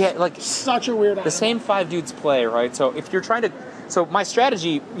Online is Yeah, like... such a weird The animal. same 5 dudes play, right? So if you're trying to... So my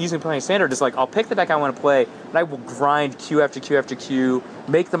strategy using playing Standard is like, I'll pick the deck I want to play, and I will grind queue after queue after queue,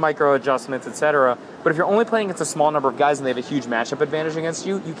 make the micro adjustments, etc. But if you're only playing against a small number of guys and they have a huge matchup advantage against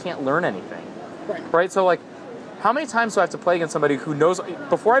you, you can't learn anything. Right? So like, how many times do I have to play against somebody who knows...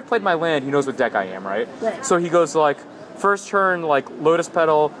 Before I've played my land, he knows what deck I am, right? Right. So he goes like, first turn, like, Lotus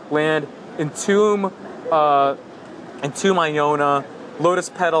Petal, land, Entomb Iona, Lotus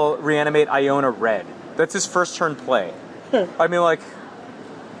Petal, reanimate Iona red. That's his first turn play. I mean, like,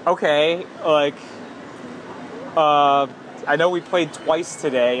 okay, like, I know we played twice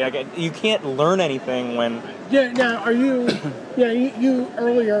today. Like, you can't learn anything when... Yeah, now, are you... Yeah, you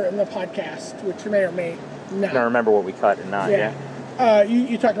earlier in the podcast, which you may or may not... I don't remember what we cut and not, yeah.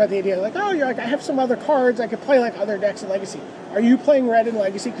 You talked about the idea, like, oh, you're like, I have some other cards, I could play, like, other decks in Legacy. Are you playing Red in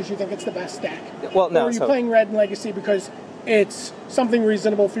Legacy because you think it's the best deck? Well, no, Or are you playing Red in Legacy because it's something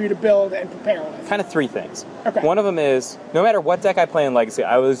reasonable for you to build and prepare with? Kind of 3 things. Okay. One of them is, no matter what deck I play in Legacy,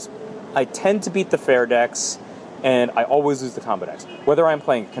 I tend to beat the fair decks, and I always lose the combo decks. Whether I'm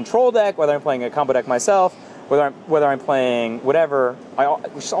playing a control deck, whether I'm playing a combo deck myself, whether I'm playing whatever, I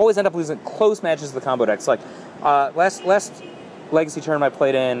just always end up losing close matches to the combo decks. Like, last Legacy tournament I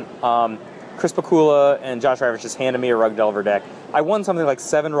played in, Chris Pakula and Josh Ravitch just handed me a Rug Delver deck. I won something like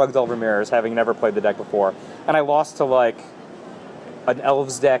 7 Rug Delver mirrors, having never played the deck before, and I lost to, like, an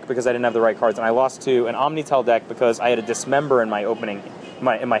Elves deck because I didn't have the right cards, and I lost to an Omnitel deck because I had a Dismember in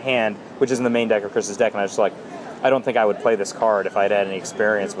my hand, which is in the main deck of Chris's deck, and I was just like, I don't think I would play this card if I'd had any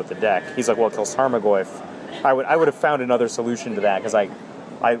experience with the deck. He's like, well, it kills Tarmogoyf. I would have found another solution to that, because I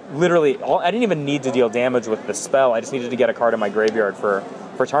literally, I didn't even need to deal damage with the spell. I just needed to get a card in my graveyard for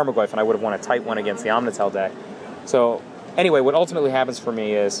Tarmogoyf, and I would have won a tight one against the Omnitel deck. So, anyway, what ultimately happens for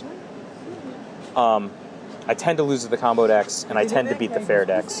me is, I tend to lose to the combo decks, and I tend to beat the fair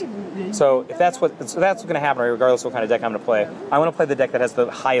decks. So if that's what's going to happen, regardless of what kind of deck I'm going to play, I want to play the deck that has the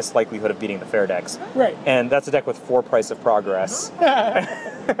highest likelihood of beating the fair decks. Right. And that's a deck with 4 Price of Progress.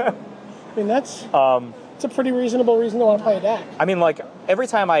 I mean, it's a pretty reasonable reason to want to play a deck. I mean, like, every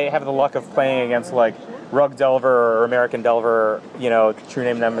time I have the luck of playing against, like, Rug Delver or American Delver, you know, True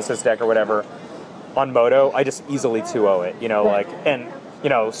Name Nemesis deck or whatever, on Moto, I just easily 2-0 it, you know, Right. like, and, you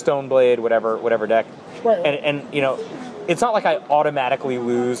know, Stoneblade, whatever deck. Right. And, you know, it's not like I automatically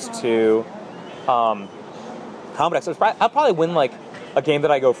lose to combat decks. I'll probably win, like, a game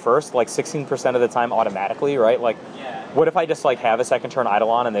that I go first, like, 16% of the time automatically, right? Like, what if I just, like, have a second turn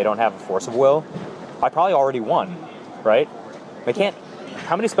Eidolon and they don't have a Force of Will? I probably already won, right? They can't...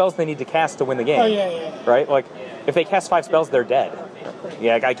 How many spells do they need to cast to win the game? Oh, yeah. Right? Like, if they cast 5 spells, they're dead.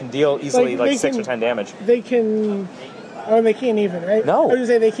 Yeah, I can deal easily, like 6 or 10 damage. They can... Oh, they can't even, right? No. I was going to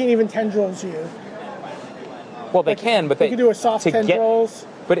say, they can't even tendrils you. Well, they can, but they can do a soft tendrils.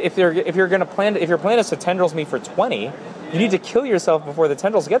 But if you're going to plan... If your plan is to tendrils me for 20, you need to kill yourself before the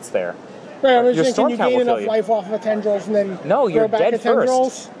tendrils gets there. Right, I was Your saying, storm can you count gain will kill enough you. life off of a tendrils and then No, you're throw back dead a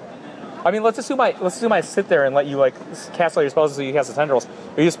tendrils? first. I mean, let's assume I sit there and let you, like, cast all your spells so you cast the tendrils.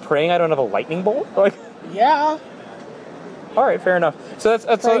 Are you just praying I don't have a lightning bolt? Like, Yeah. all right, fair enough. So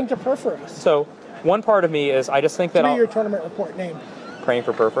that's Praying to Perforos. so one part of me is I just think that That'll be your tournament report name. praying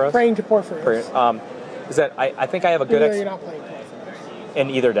for Perforos. Praying to Porphyros. Is that I think I have a good Even though you're not playing Porphyros. in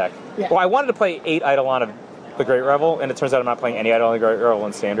either deck. Yeah. Well, I wanted to play 8 Eidolon of the Great Revel, and it turns out I'm not playing any Eidolon of the Great Revel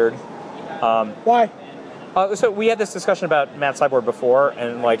in Standard. Why? So we had this discussion about Matt's sideboard before,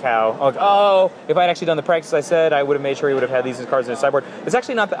 and like how, like, oh, if I'd actually done the practice I said, I would have made sure he would have had these cards in his sideboard. It's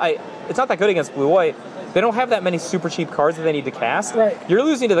actually not that it's not that good against blue-white. They don't have that many super cheap cards that they need to cast. Right. You're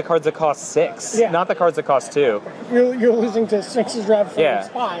losing to the cards that cost 6, Yeah. not the cards that cost 2. You're losing to Six's Rev for Yeah.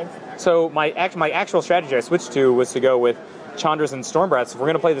 5. So my actual strategy I switched to was to go with Chandras and Stormbrats. If we're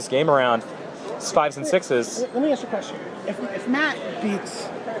going to play this game around 5s and 6s, Let me ask you a question. If Matt beats...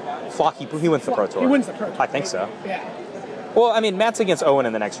 Flock, he wins the Pro Tour. He wins the Pro Tour. I think so. Yeah. Well, I mean, Matt's against Owen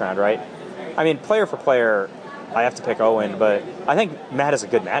in the next round, right? I mean, player for player, I have to pick Owen, but I think Matt is a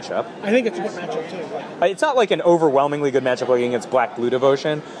good matchup. I think it's a good matchup, too. It's not like an overwhelmingly good matchup like against Black Blue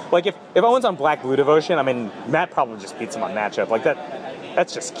Devotion. Like, if Owen's on Black Blue Devotion, I mean, Matt probably just beats him on matchup. Like,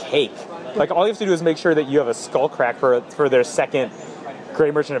 that's just cake. Like, all you have to do is make sure that you have a Skullcrack for their second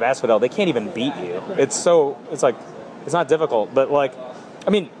Grey Merchant of Asphodel. They can't even beat you. It's not difficult, but, like,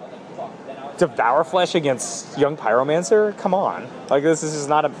 I mean... Devour Flesh against Young Pyromancer? Come on. Like, this is just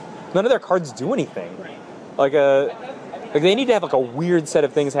not none of their cards do anything. Like, they need to have, like, a weird set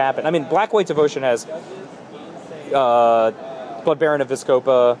of things happen. I mean, Black-White Devotion has Blood Baron of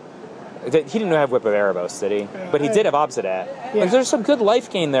Viscopa. He didn't have Whip of Erebos, did he? But he did have Obsidat. Yeah. Like, there's some good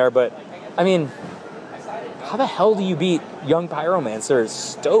life gain there, but, I mean, how the hell do you beat Young Pyromancer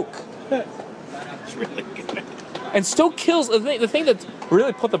Stoke? It's really good. And Stoke kills the thing that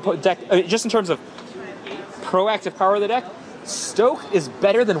really put the deck just in terms of proactive power of the deck. Stoke is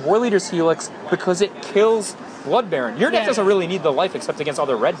better than War Leader's Helix because it kills Blood Baron. Your deck doesn't really need the life except against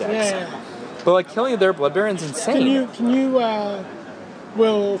other red decks. Yeah. But like killing their Blood Baron's insane. Can you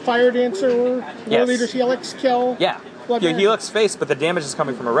will Fire Dancer War Yes. Leader's Helix kill? Yeah. Blood Your Baron? Helix face, but the damage is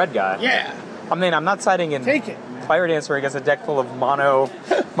coming from a red guy. Yeah. I mean, I'm not siding in Take it. Fire Dancer against a deck full of mono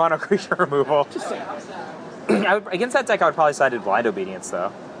creature removal. Just say. Against that deck, I would probably side in Blind Obedience,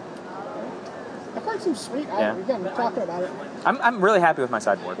 though. That card seems sweet. Yeah. Again, we're talking about it. I'm really happy with my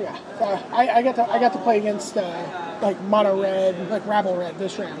sideboard. Yeah. I got to play against like Mono Red, like Rabble Red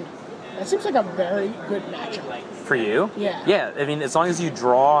this round. That seems like a very good matchup. For you? Yeah. Yeah, I mean, as long as you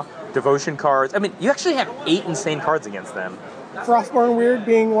draw Devotion cards. I mean, you actually have 8 insane cards against them. Frostborn Weird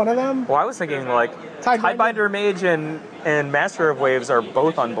being one of them. Well, I was thinking, like, Tidebinder Mage and Master of Waves are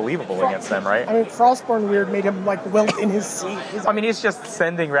both unbelievable against them, right? I mean, Frostborn Weird made him, like, wilt in his seat. I mean, he's just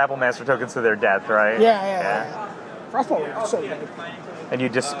sending Rabble Master tokens to their death, right? Yeah. Frostborn Weird is so good. And you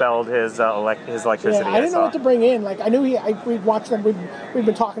dispelled his electricity. Yeah, I didn't know what to bring in. Like, I knew we'd watched them. We'd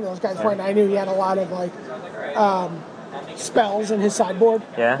been talking to those guys before, and I knew he had a lot of, like, spells in his sideboard.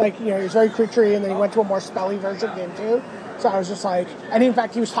 Yeah. Like, you know, he was very creaturey, and then he went to a more spelly version game, too. So I was just like, and in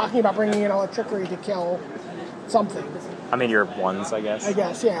fact, he was talking about bringing in Electrickery to kill something. I mean, your ones, I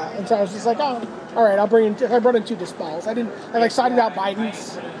guess. Yeah. And so I was just like, oh, all right, I brought in 2 dispels. I like sided out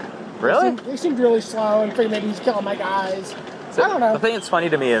Biden's. Really? They seemed really slow, and figured maybe he's killing my guys. So I don't know. The thing that's funny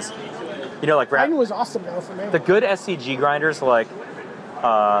to me is, you know, like Biden was awesome though for me. the good SCG grinders like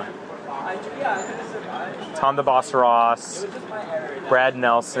Tom the Boss Ross, Brad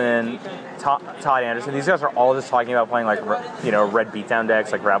Nelson, Todd Anderson. These guys are all just talking about playing like, you know, red beatdown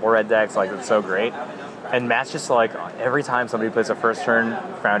decks, like Rabble Red decks. Like, it's so great. And Matt's just like, every time somebody plays a first turn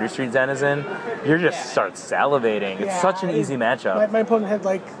Foundry Street Denizen, you just start salivating. It's such an easy matchup. My opponent had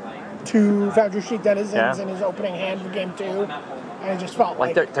like 2 Foundry Street Denizens in his opening hand for game 2. And it just felt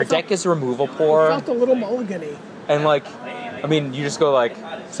Like their deck is removal It poor. felt a little mulligan-y. And like, I mean, you just go like,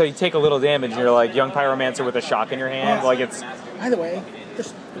 so you take a little damage and you're like Young Pyromancer with a shock in your hand. Yeah. Like it's, By the way,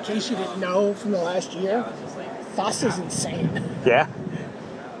 just in case you didn't know from the last year, Thassa's insane. yeah.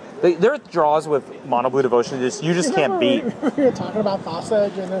 There are draws with Mono Blue Devotion you just can't beat. We were talking about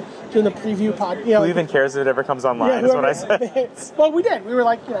Thassa during the preview pod. You know, Who even cares if it ever comes online, is what I said. Well, we did. We were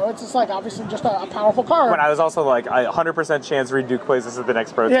like, it's just like obviously just a powerful card. When I was also like, 100% chance Reduke plays this at the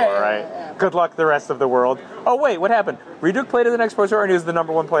next Pro Tour, right? Yeah. Good luck the rest of the world. Oh, wait, what happened? Reduke played at the next Pro Tour and he was the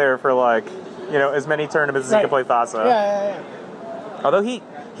number one player for like, as many tournaments as he could play Thassa. Yeah. Although he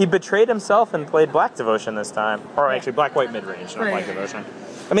betrayed himself and played Black Devotion this time. Or actually, Black-White mid-range, not Black Devotion.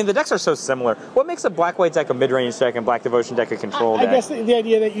 I mean, the decks are so similar. What makes a Black-White deck a mid-range deck and Black Devotion deck a control deck? I guess the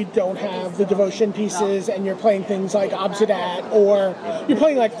idea that you don't have the Devotion pieces and you're playing things like Obsidat or you're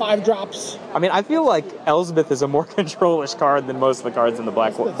playing like 5 drops. I mean, I feel like Elspeth is a more control-ish card than most of the cards in the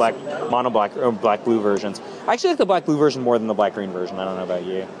black mono-black or black-blue versions. I actually like the black-blue version more than the black-green version. I don't know about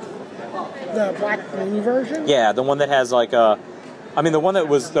you. The black-blue version? Yeah, the one that has like a... I mean, the one that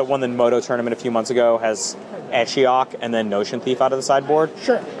won the Moto tournament a few months ago has Ashiok and then Notion Thief out of the sideboard.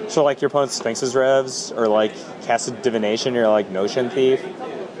 Sure. So, like, your opponent's Sphinx's Revs or, like, Casted Divination, you're like, Notion Thief.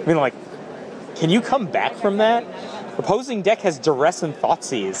 I mean, like, can you come back from that? Opposing deck has Duress and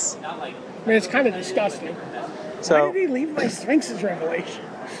Thoughtseize. I mean, it's kind of disgusting. So, Why did he leave my Sphinx's Revelation?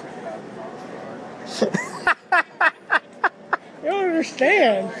 You don't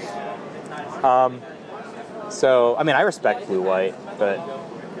understand. So, I mean, I respect blue-white, but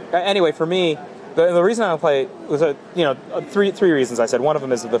anyway, for me, the reason I don't play was three reasons. I said one of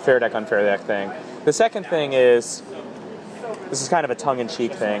them is the fair deck, unfair deck thing. The second thing is, this is kind of a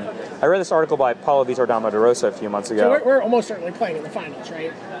tongue-in-cheek thing. I read this article by Paulo Vitor Damo de Rosa a few months ago. So we're almost certainly playing in the finals,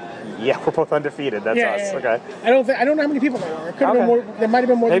 right? Yeah, we're both undefeated. That's us. Yeah. Okay. I don't know how many people there are. It could have been more. There might have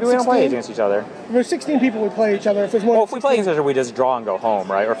been more Maybe than 16. we don't play against each other. If there's 16 people, we play each other. If there's more, Well, if than we play 16, against each other, we just draw and go home,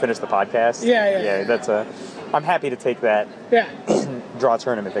 right? Or finish the podcast. Yeah. That's I'm happy to take that yeah. draw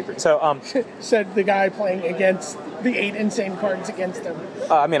tournament victory. So, Said the guy playing against the 8 insane cards against him.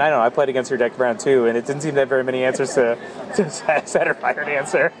 I mean, I don't know. I played against your deck round 2, and it didn't seem to have very many answers to satisfy an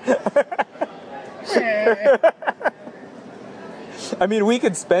answer. I mean, we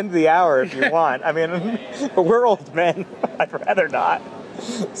could spend the hour if you want. I mean, but we're old men. I'd rather not.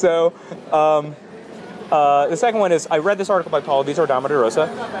 So, the second one is I read this article by Paulo Vitor Damo de Rosa,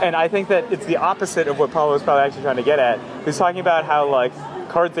 and I think that it's the opposite of what Paulo was probably actually trying to get at. He's talking about how, like,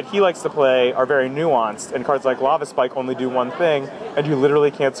 cards that he likes to play are very nuanced, and cards like Lava Spike only do one thing, and you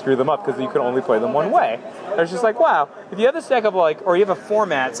literally can't screw them up because you can only play them one way. And it's just like, wow, if you have this deck of or you have a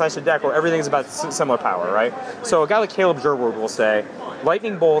format / a deck where everything's about similar power, right? So a guy like Caleb Jerwood will say,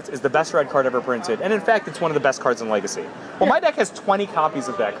 Lightning Bolt is the best red card ever printed, and in fact, it's one of the best cards in Legacy. Well, my deck has 20 copies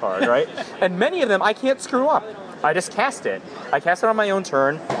of that card, right? And many of them I can't screw up. I just cast it. I cast it on my own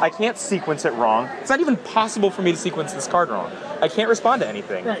turn. I can't sequence it wrong. It's not even possible for me to sequence this card wrong. I can't respond to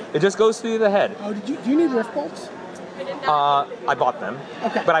anything. Right. It just goes through the head. Oh, do you need Rift Bolts? I bought them,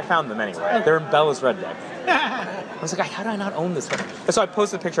 Okay. but I found them anyway. Okay. They're in Bella's red deck. I was like, how do I not own this one? And so I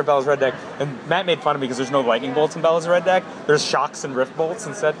posted a picture of Bella's red deck, and Matt made fun of me because there's no lightning bolts in Bella's red deck. There's shocks and rift bolts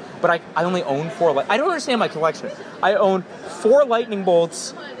instead. But I only own 4. I don't understand my collection. I own 4 lightning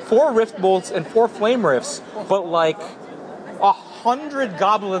bolts, 4 rift bolts, and 4 flame rifts, but like 100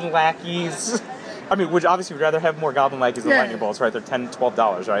 goblin lackeys. I mean, which obviously we'd rather have more goblin lackeys than lightning bolts, right? They're $10,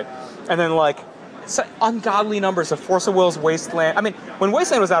 $12, right? And then like ungodly numbers of Force of Will's Wasteland. I mean, when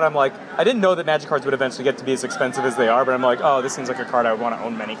Wasteland was out, I'm like, I didn't know that Magic cards would eventually get to be as expensive as they are, but I'm like, oh, this seems like a card I would want to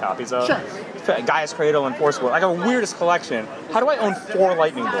own many copies of. Sure. Gaia's Cradle and Force of Will. I got the weirdest collection. How do I own 4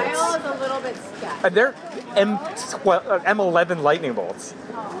 lightning bolts? Is a little bit sketchy. And they're M11 lightning bolts.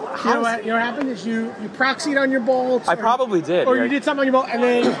 You know what happened is you proxied on your bolts. I probably did. Or you did something on your bolt, and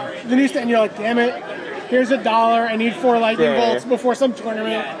then you're like, damn it, here's $1. I need 4 lightning bolts before some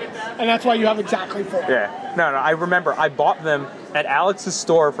tournament, and that's why you have exactly 4. Yeah. No, I remember I bought them at Alex's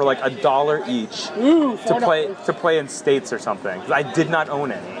store for like $1 each. Ooh, to play in States or something. 'Cause I did not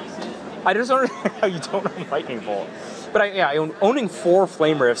own any. I just don't understand how you don't own Lightning Bolt. But owning 4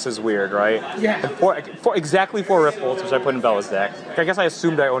 Flame Rifts is weird, right? Yeah. And exactly 4 Rift Bolts, which I put in Bella's deck. I guess I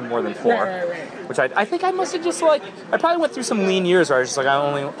assumed I owned more than 4. Right. Which I think I must have just I probably went through some lean years where I was just like, I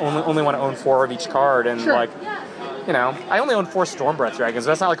only want to own 4 of each card, and Sure. I only own 4 Stormbreath Dragons.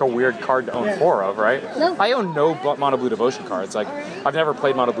 That's not like a weird card to own 4 of, right? No. I own no Mono Blue Devotion cards. Like, I've never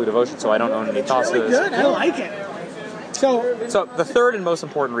played Mono Blue Devotion, so I don't own any Thassa's. Really good. I like it. So the third and most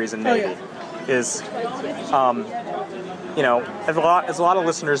important reason, maybe, is, as a lot of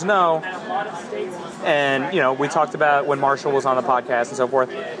listeners know, And, we talked about when Marshall was on the podcast and so forth.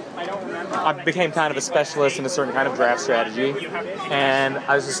 I became kind of a specialist in a certain kind of draft strategy. And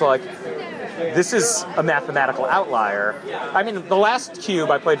I was just like, this is a mathematical outlier. I mean, the last cube,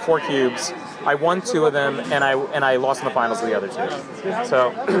 I played 4 cubes. I won 2 of them, and I lost in the finals of the other 2.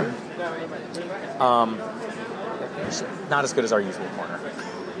 So, not as good as our usual corner.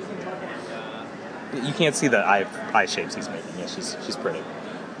 You can't see the eye shapes he's making. Yeah, she's pretty.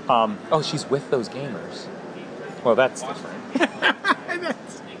 She's with those gamers. Well, that's different.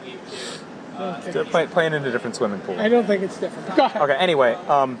 They're playing in a different swimming pool. I don't think it's different. Go ahead. Okay. Anyway,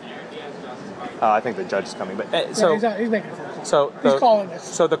 I think the judge is coming, but so he's making a phone call. so He's calling this.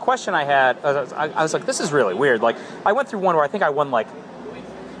 So the question I had, I was like, this is really weird. Like, I went through one where I think I won like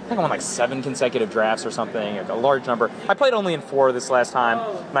 7 consecutive drafts or something, like a large number. I played only in 4 this last time,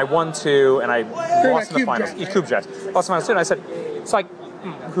 and I won 2, and I lost in the finals. Cube draft. Lost in the finals too, and I said, it's like,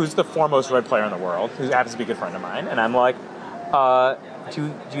 who's the foremost red player in the world, who happens to be a good friend of mine, and I'm like,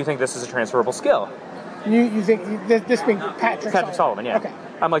 do you think this is a transferable skill? You think this being Patrick Sullivan, yeah. Okay.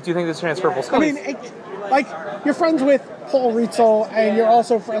 I'm like, do you think this is a transferable skill? I mean, you're friends with Paul Rietzel, and you're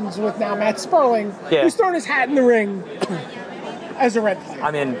also friends with now Matt Sperling, who's thrown his hat in the ring as a red player.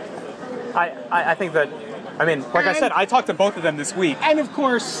 I mean, I think that, like I said, I talked to both of them this week. And of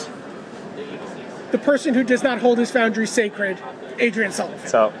course, the person who does not hold his foundry sacred, Adrian Sullivan.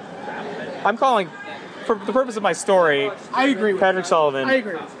 So, I'm calling, for the purpose of my story, I agree with Patrick Sullivan. I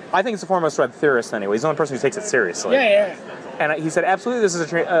agree. I think he's the foremost red theorist anyway. He's the only person who takes it seriously. Yeah. And he said, absolutely, this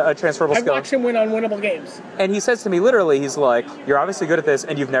is a transferable skill. I've watched him win unwinnable games. And he says to me, literally, he's like, you're obviously good at this,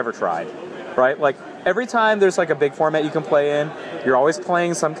 and you've never tried. Right? Like, every time there's like a big format you can play in, you're always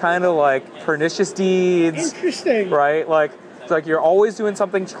playing some kind of like pernicious deeds. Interesting. Right? Like, it's like you're always doing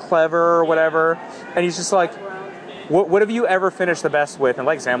something clever or whatever. And he's just like, what have you ever finished the best with? And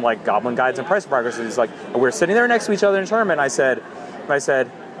like I say, I'm like Goblin Guides and Price of Progress. And he's like, we're sitting there next to each other in a tournament. And I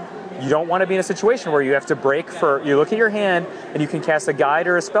said, you don't want to be in a situation where you have to break you look at your hand and you can cast a guide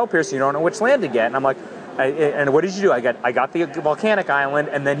or a spell pierce, you don't know which land to get. And I'm like, and what did you do? I got the volcanic island,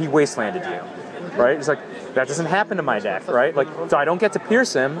 and then he wastelanded you, right? It's like, that doesn't happen to my deck, right? Like, so I don't get to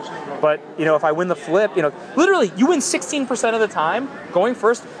pierce him, but, if I win the flip, literally, you win 16% of the time going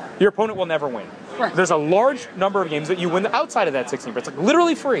first, your opponent will never win. Right. There's a large number of games that you win outside of that 16%. It's like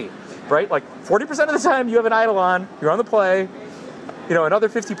literally free, right? Like, 40% of the time you have an Eidolon, you're on the play, another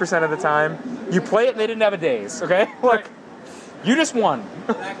 50% of the time, you play it and they didn't have a daze, okay? Like, you just won.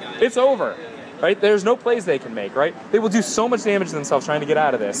 It's over. Right? There's no plays they can make, right? They will do so much damage to themselves trying to get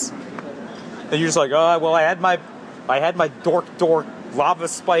out of this. And you're just like, oh, well, I had my dork lava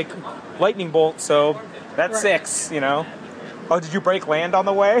spike lightning bolt, so that's 6, Oh, did you break land on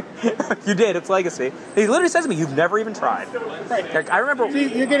the way? You did, it's Legacy. He literally says to me, you've never even tried. Right. Like, I remember... So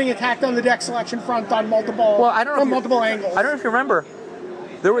you're getting attacked on the deck selection front on multiple angles. I don't know if you remember,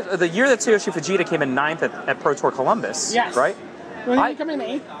 there was the year that Tsuyoshi Fujita came in 9th at Pro Tour Columbus. Yes. Right? When did he come in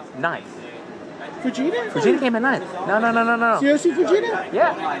 8th? 9th. Fujita came in 9th. No. Tsuyoshi Fujita?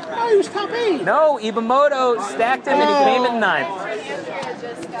 Yeah. Oh, he was top 8. No, Ibumoto stacked him and he came in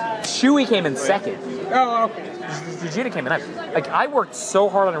 9th. Shui came in 2nd. Oh, okay. Fujita came in 9th. Like, I worked so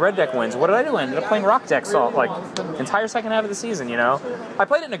hard on red deck wins. What did I do? I ended up playing rock decks all, like, entire second half of the season, I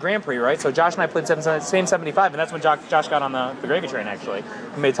played it in a Grand Prix, right? So Josh and I played same 75, and that's when Josh got on the gravy train, actually.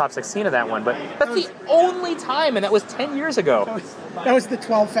 We made top 16 of that one, but that's the only time, and that was 10 years ago. That was the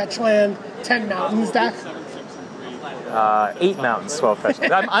 12 fetch land, 10 mountains deck? 8 mountains, 12 fetch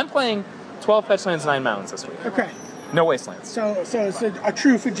lands. I'm playing 12 fetch lands, 9 mountains this week. Okay. No wastelands. So it's a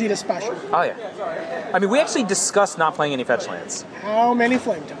true Fujita special. Oh, yeah. I mean, we actually discussed not playing any fetch lands. How many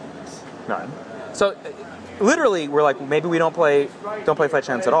flame tokens? None. So, literally, we're like, maybe we don't play fetch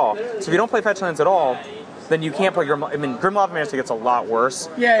lands at all. So if you don't play fetch lands at all, then you can't play Grim Lava Mancer gets a lot worse.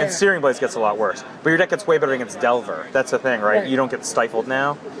 Yeah. And Searing Blades gets a lot worse. But your deck gets way better against Delver. That's the thing, right? You don't get stifled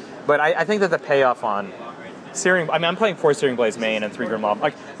now. But I think that the payoff on Searing... I'm playing 4 Searing Blades main and 3 Grim Lava.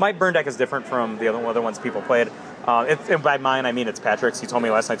 Like, my burn deck is different from the other ones people played. And by mine, I mean it's Patrick's. He told me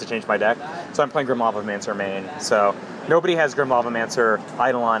last night to change my deck. So I'm playing Grim Lava Mancer main. So nobody has Grim Lava Mancer,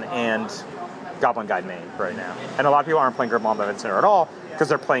 Eidolon, and Goblin Guide main right now. And a lot of people aren't playing Grim Lava Mancer at all because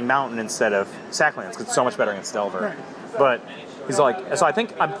they're playing Mountain instead of Sacklands because it's so much better against Delver. Right. But he's like, so I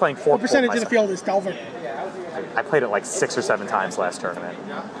think I'm playing 4. What percentage of the field is Delver? I played it like 6 or 7 times last tournament.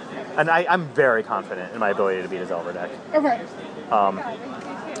 And I'm very confident in my ability to beat a Delver deck. Okay.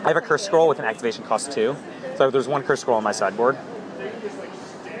 I have a Curse Scroll with an activation cost 2. So there's 1 Curse Scroll on my sideboard.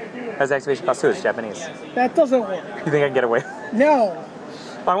 Has activation cost 2, it's Japanese. That doesn't work. You think I can get away? No.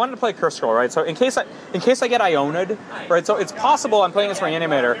 I wanted to play Curse Scroll, right? So in case I get Iona'd, right? So it's possible I'm playing this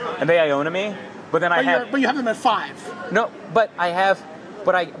Reanimator and they Iona me, but then But you have them at 5. No, but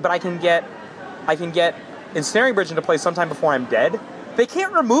I can get Ensnaring Bridge into play sometime before I'm dead. They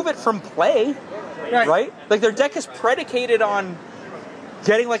can't remove it from play, right? Like their deck is predicated on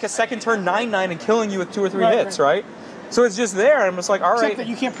getting like a second turn 9/9 and killing you with 2 or 3 hits, right? So it's just there. I'm just like, all right. Except that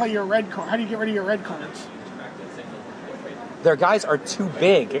you can't play your red card. How do you get rid of your red cards? Their guys are too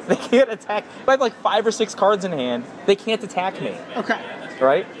big. They can't attack. If I have like 5 or 6 cards in hand, they can't attack me. Okay.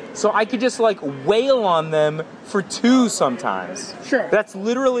 Right? So I could just like wail on them for 2 sometimes. Sure. That's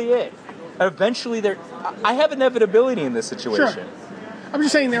literally it. Eventually, I have inevitability in this situation. Sure. I'm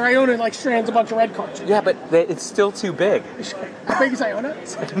just saying their Iona like strands a bunch of red cards. Yeah, but it's still too big. How big is Iona?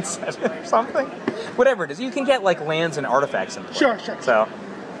 7/7 or something. Whatever it is, you can get like lands and artifacts in play. Sure. So,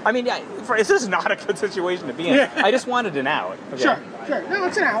 I mean, this is not a good situation to be in. Yeah. I just wanted an out. Okay? Sure. No,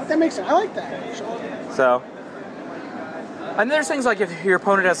 it's an out. That makes sense. I like that, actually. So, and there's things like if your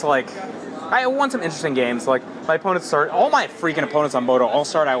opponent has like, I won some interesting games. Like my opponents all my freaking opponents on Moto all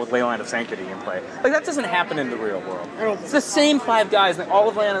start out with Leyline of Sanctity in play. Like that doesn't happen in the real world. It's the same 5 guys, and all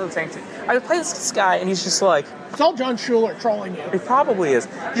of Leyline of Sanctity. I play this guy, and he's just like, it's all John Schuler trolling you. It probably is.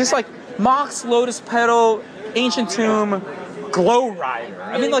 Just like Mox, Lotus Petal, Ancient Tomb, Glow Rider.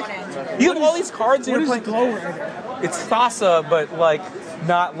 I mean, like you have all these cards. What and is you're playing. Glow Rider? It's Thassa, but like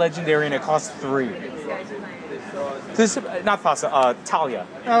not legendary, and it costs 3. This not Thassa, Talia.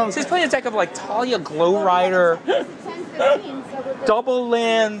 Oh, okay. So he's playing a deck of like Talia, Glow Rider, double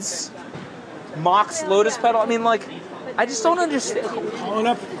lands, Mox, Lotus Petal. I mean, like, I just don't understand. Calling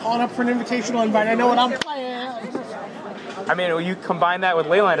up for an invitational invite. I know what I'm playing. I mean, when you combine that with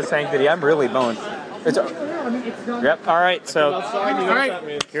Leyline of Sanctity, I'm really boned. Yep. All right. So, All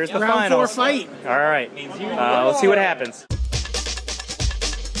right. here's the Round finals. 4 fight. All right. Let's see what happens.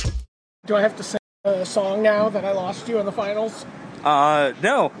 Do I have to sing a song now that I lost you in the finals?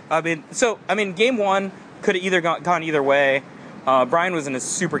 No. I mean, game 1 could have either gone either way. Brian was in a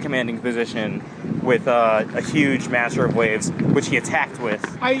super commanding position with a huge Master of Waves, which he attacked with.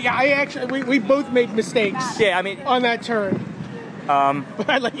 I actually, we both made mistakes. Yeah, I mean, on that turn. But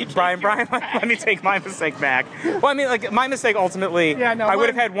I let you take Brian, let me take my mistake back. Well, I mean, like, my mistake ultimately, I would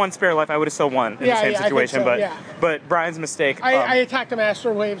have had 1 spare life. I would have still won in the same situation. I think so, but Brian's mistake. I attacked a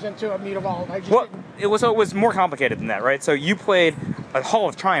Master of Waves into a Mutavault. It was more complicated than that, right? So you played a Hall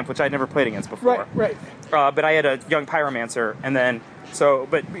of Triumph, which I'd never played against before. Right. But I had a young Pyromancer, and then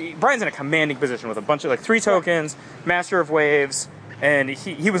but Brian's in a commanding position with a bunch of like 3 tokens, Master of Waves, and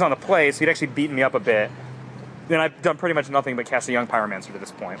he was on the play, so he'd actually beaten me up a bit. Then I've done pretty much nothing but cast a young Pyromancer to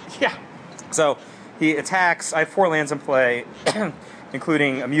this point. Yeah. So he attacks. I have 4 lands in play,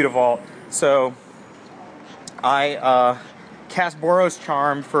 including a Mutavault. So I cast Boros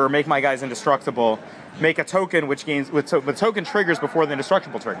Charm for make my guys indestructible. Make a token which gains with token triggers before the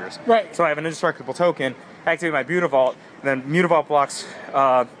indestructible triggers. Right. So I have an indestructible token. Activate my Mutavault. Then Mutavault blocks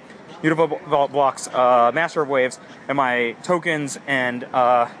Master of Waves, and my tokens and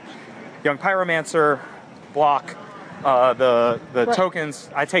young Pyromancer block the tokens.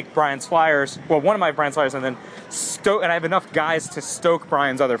 I take Brian's flyers. Well, one of my Brian's flyers, and then and I have enough guys to stoke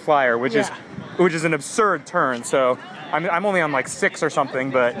Brian's other flyer, which is an absurd turn. So I'm only on like 6 or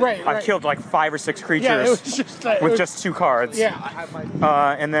something, but I've killed like 5 or 6 creatures with just 2 cards.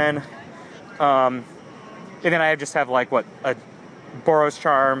 Yeah. And then I just have like a Boros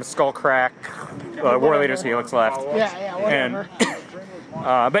Charm, Skullcrack, War Leader's Helix left. Yeah, whatever.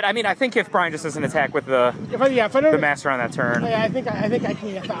 But I mean, I think if Brian just doesn't attack with the Master on that turn, I think I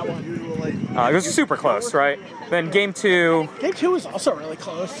can get that one. it was super close, right? Then game 2. Game 2 was also really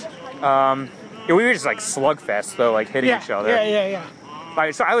close. We were just like slugfest though, like hitting each other. Yeah.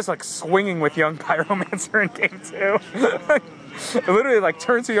 Right, so I was like swinging with young Pyromancer in game 2. I literally like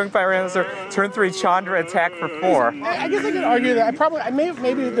turn 2 young Pyromancer, turn 3 Chandra, attack for 4. I guess I could argue that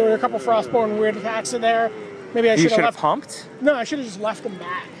maybe there were a couple Frostborn weird attacks in there. Maybe I should have pumped? No, I should have just left them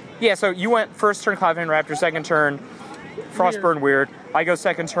back. Yeah, so you went first turn Cloudvein Raptor, second turn Frostburn Weird. I go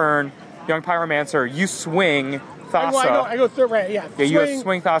second turn Young Pyromancer. You swing Thassa. I go third, right? Yeah. Yeah, you go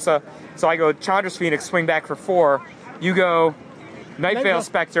swing Thassa. So I go Chandra's Phoenix, swing back for 4. You go Nightveil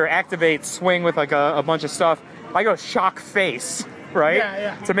Spectre, activate, swing with like a bunch of stuff. I go Shock Face, right?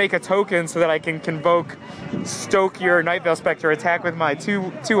 Yeah. To make a token so that I can convoke, stoke your Nightveil Spectre, attack with my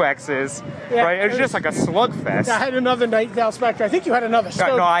two X's, right? It was just like a slugfest. I had another Nightveil Spectre. I think you had another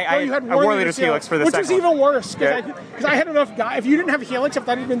stoke. No, I had War Leader's Helix for the which second was even worse, Yeah. because I had enough guys. If you didn't have Helix, if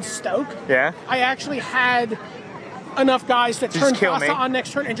that had been stoke, Yeah. I actually had enough guys to turn kill Thassa me. on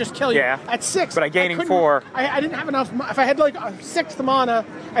next turn and just kill you. Yeah. At 6, But I gaining couldn't- 4. I didn't have enough. If I had like a 6th mana,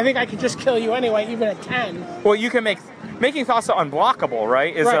 I think I could just kill you anyway, even at 10. Well, you can making Thassa unblockable,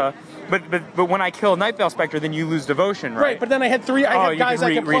 right? Is Right. But when I kill Night Veil Spectre, then you lose devotion, right? Right, but then I had 3. I Oh, had you guys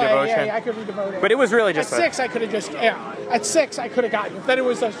could I could play. re-devotion. Yeah, I could redevote it. But it was really just at 6. I could have just At 6, I could have gotten it. Then it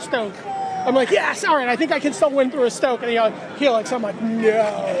was a Stoke. I'm like, yes, all right. I think I can still win through a Stoke, and Helix. I'm like,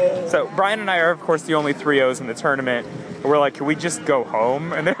 no. So Brian and I are, of course, the only 3-0s in the tournament. We're like, can we just go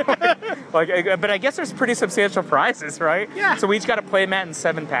home? And they're like, but I guess there's pretty substantial prizes, right? Yeah. So we each got to play Matt in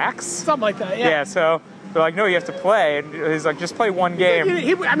 7 packs. Something like that. Yeah. Yeah. So they're like, no, you have to play. And he's like, just play one game.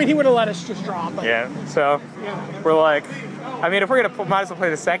 He would have let us just draw. But Yeah. So we're like, I mean, if we're gonna might as well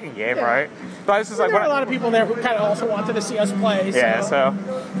play the second game, Yeah. right? But I was just like, there were what? a lot of people there who kind of also wanted to see us play. Yeah. So,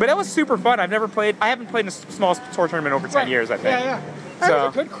 but that was super fun. I haven't played in a small tour tournament over 10 Right. years, I think. Yeah, yeah. That So-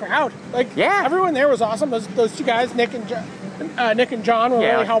 was a good crowd. Like, Yeah. everyone there was awesome. Those two guys, Nick and John, were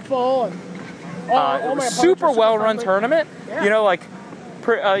Yeah. really helpful. And all my opponents were super well run friendly. tournament. Yeah. You know, like,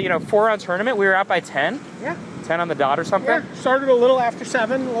 4-round tournament. We were out by 10. Yeah. 10 on the dot or something. Yeah. Started a little after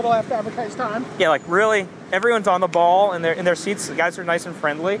 7, a little after advertised time. Yeah, like really, everyone's on the ball and they're in their seats. The guys are nice and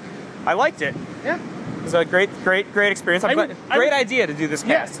friendly. I liked it. Yeah. It was a great experience. Great idea to do this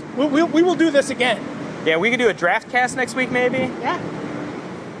Yes. cast. We will do this again. Yeah, we could do a draft cast next week, maybe. Yeah.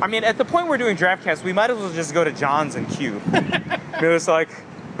 I mean, at the point we're doing draft cast, we might as well just go to John's and Cube. It was like,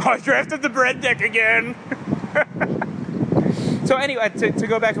 oh, I drafted the bread deck again. So anyway, to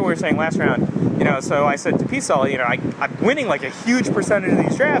go back to what we were saying last round, so I said to P-Sol, I'm winning like a huge percentage of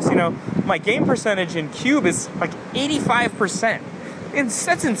these drafts. My game percentage in Cube is like 85%.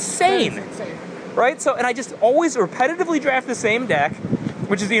 That's insane. That's insane. Right? So, and I just always repetitively draft the same deck,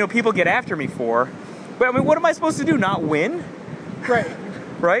 which is, people get after me for. But I mean, what am I supposed to do? Not win? Right.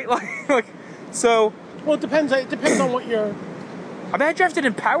 Right? So. Well, it depends on what you're. I mean, I drafted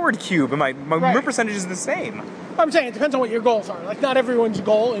Empowered Cube, and my Right. win percentage is the same. I'm saying it depends on what your goals are. Like, not everyone's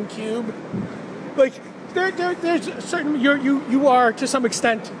goal in Cube. Like, there's certain you are to some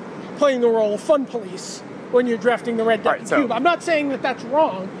extent playing the role of fun police when you're drafting the red deck in Cube. I'm not saying that that's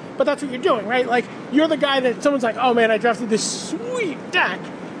wrong, but that's what you're doing, right? Like, you're the guy that someone's like, oh man, I drafted this sweet deck,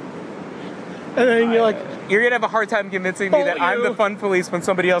 and then you're like, you're gonna have a hard time convincing me that I'm the fun police when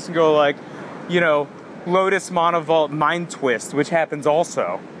somebody else can go like, Lotus Monovault Mind Twist, which happens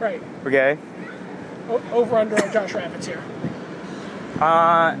also. right, Okay. over under Josh Rabbit's here.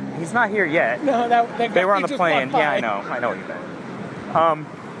 He's not here yet. No, They were on the just plane. walked by. Yeah, I know what you meant.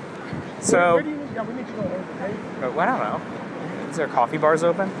 So. Where do you? Yeah, we need to go over, right? I don't know. Is there coffee bars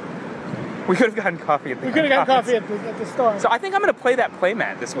open? We could have gotten coffee at the. We could have got coffee at the store. So I think I'm gonna play that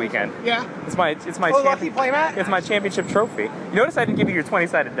playmat this weekend. Yeah. It's my Lucky playmat? It's my championship trophy. You notice I didn't give you your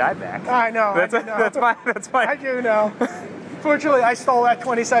 20-sided die back. I know. That's my. I do know. Fortunately, I stole that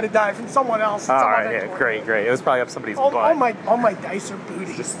 20-sided die from someone else. All right, yeah, great. It was probably up somebody's butt. All my dice are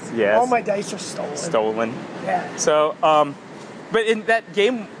booty. Yes. All my dice are stolen. Stolen. Yeah. So, but in that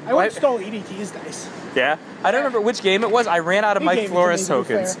game, I once stole EDT's dice. Yeah, I don't remember which game it was. I ran out of He my gave it to Flores me, to be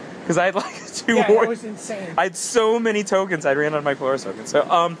tokens fair. because I had like 2 Yeah, more. it was insane. I had so many tokens. I ran out of my Flores tokens.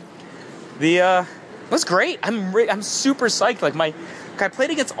 So, it was great. I'm super psyched. Like I played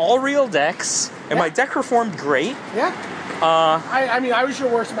against all real decks, and my deck performed great. Yeah. I mean, I was your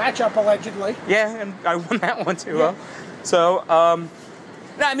worst matchup, allegedly. Yeah, and I won that one too. Yeah. So,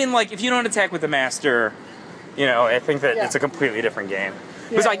 I mean, like, if you don't attack with the Master, I think that it's a completely different game.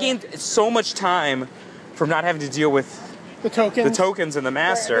 Because I gained so much time from not having to deal with The tokens. and the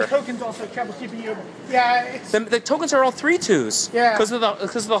Master. The tokens also kept keeping you. Yeah. It's, The tokens are all 3/2s. Yeah. Because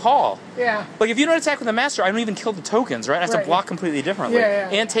of the hall. yeah. Like, if you don't attack with the Master, I don't even kill the tokens, right? I have to Right. block completely differently. Yeah.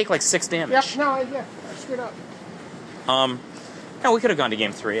 And take like 6 Yep. damage. No. I screwed up. No, we could have gone to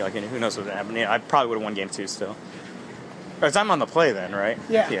game 3. Like, who knows what would happen. I probably would have won game 2 still. Because I'm on the play then, right?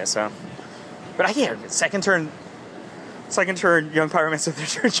 Yeah. Yeah, so. But second turn, Young Pyromancer, third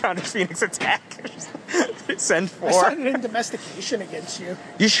turn, Chandra Phoenix attack. Send 4. I sided in domestication against you.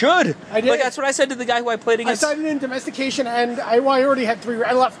 You should. I did. Like, that's what I said to the guy who I played I against. sided in domestication, and I already had 3.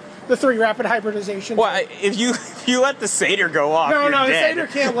 I left the 3 rapid hybridization. Well, if you let the Satyr go off, No, you're the dead. Satyr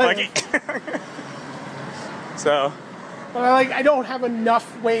can't live. So. But I don't have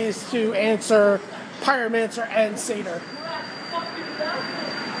enough ways to answer Pyromancer and Satyr.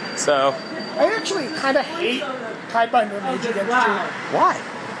 So. I actually kind of hate Tidebinder Mage against you. Why?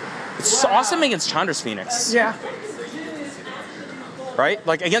 It's awesome against Chandra's Phoenix. Yeah. Right?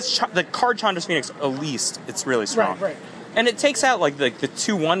 Like, against the card Chandra's Phoenix, at least, it's really strong. Right. And it takes out, like, the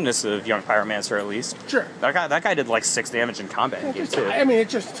 2-1-ness of Young Pyromancer, at least. Sure. That guy did, like, 6 damage in combat in game 2. I mean, it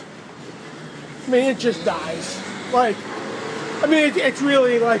just dies. Like, I mean, it's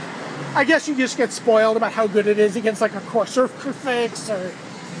really like, I guess you just get spoiled about how good it is against like a core surfer fix or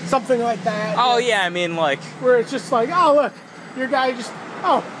something like that. Oh yeah, I mean like where it's just like, oh look, your guy just,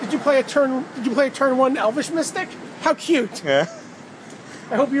 oh, did you play a turn 1 Elvish Mystic? How cute. yeah.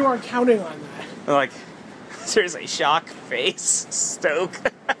 I hope you aren't counting on that. Like seriously, shock face Stoke.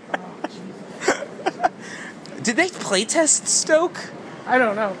 Did they playtest Stoke? I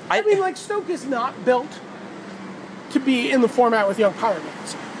don't know. I mean, like, Stoke is not built to be in the format with Young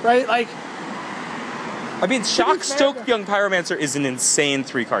Pyromancer, right? Like, I mean, Shock, Stoke, Young Pyromancer is an insane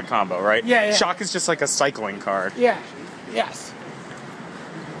 3-card combo, right? Yeah. Shock is just like a cycling card. yeah, yes.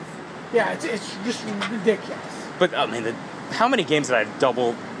 Yeah, it's just ridiculous. But, I mean, how many games did I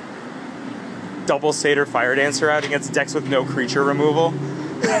double Satyr Fire Dancer out against decks with no creature removal?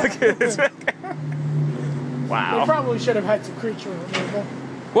 Yeah. Wow. They probably should have had some creature removal.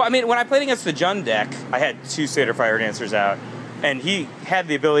 Well, I mean, when I played against the Jund deck, I had 2 Satyr Fire Dancers out, and he had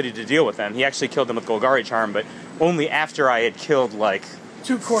the ability to deal with them. He actually killed them with Golgari Charm, but only after I had killed, like...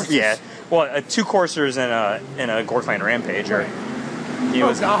 2 Coursers. Yeah. Well, 2 Coursers and a Gorkland Rampager. Right. He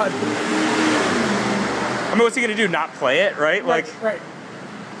was, God. I mean, what's he going to do, not play it, right? Like, Right.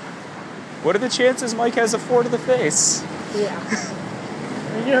 what are the chances Mike has a 4 to the face? Yeah.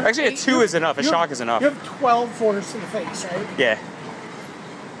 Actually, a 2 is enough. A shock is enough. You have 12 4s to the face, right? Yeah.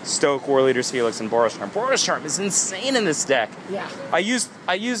 Stoke, War Leader's Helix, and Boros Charm. Boros Charm is insane in this deck. Yeah. I used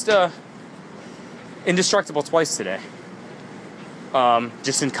Indestructible twice today.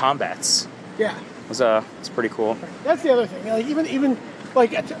 Just in combats. Yeah. It's pretty cool. That's the other thing. Like even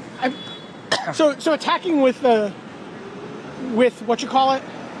like so attacking with what you call it,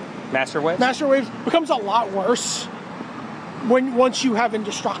 Master Wave? Master Waves becomes a lot worse once you have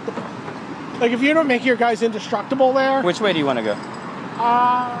Indestructible. Like if you don't make your guys indestructible there. Which way do you want to go?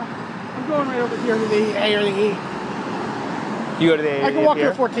 I'm going right over here to the A or the E. You go to the A. I can walk to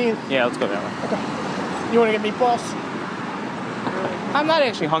the 14th. Yeah, let's go that way. Okay. You want to get meatballs? I'm not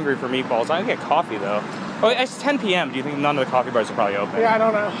actually hungry for meatballs. I can get coffee though. Oh, it's 10 p.m. Do you think none of the coffee bars are probably open? Yeah, I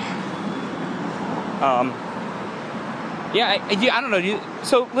don't know. I don't know.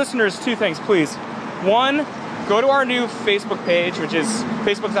 So, listeners, 2 things, please. 1, go to our new Facebook page, which is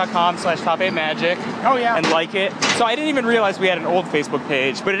facebook.com/top8magic. Oh, yeah. And like it. So I didn't even realize we had an old Facebook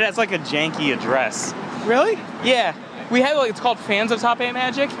page, but it has like a janky address. Really? Yeah. We have it's called Fans of Top 8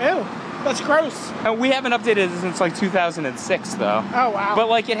 Magic. Ew. That's gross. And we haven't updated it since like 2006 though. Oh, wow. But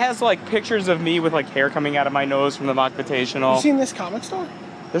like it has like pictures of me with like hair coming out of my nose from the Mock Invitational. You seen this comic store?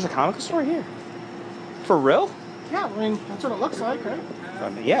 There's a comic store here. For real? Yeah, I mean, that's what it looks like, right?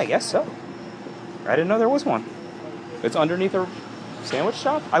 Yeah, I guess so. I didn't know there was one. It's underneath a sandwich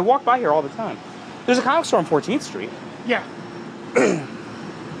shop. I walk by here all the time. There's a comic store on 14th Street. Yeah. You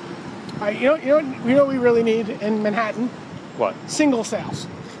know what we really need in Manhattan? What? Single sales.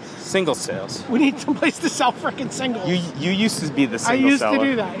 Single sales. We need some place to sell frickin' singles. You used to be the I single used seller. to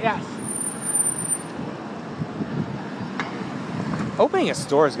do that, yes. Opening a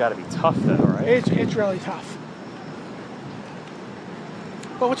store has got to be tough though, right? It's really tough.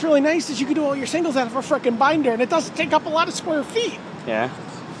 But what's really nice is you can do all your singles out of a frickin' binder, and it doesn't take up a lot of square feet. Yeah.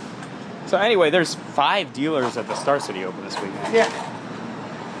 So anyway, there's 5 dealers at the Star City Open this weekend. Yeah.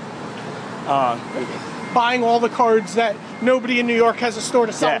 Buying all the cards that nobody in New York has a store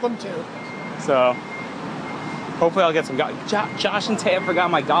to sell them to. So hopefully I'll get some. Josh and Tab forgot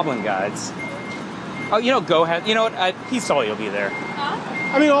my Goblin guides. Oh, Go has. You know what? He saw you'll be there.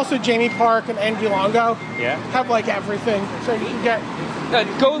 I mean, also Jamie Park and Andy Longo have like everything, so you can get.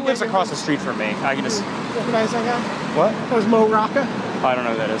 Go lives across the street from me. I can just. Recognize that guy? What? That was Mo Rocca. I don't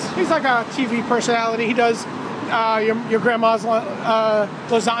know who that is. He's like a TV personality. He does your grandma's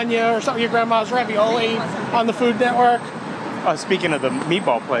lasagna or something, your grandma's ravioli on the Food Network. Speaking of the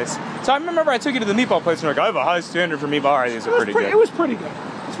meatball place, so I remember I took you to the meatball place and you're like, I have a high standard for meatball. All right, these are pretty good. It was pretty good.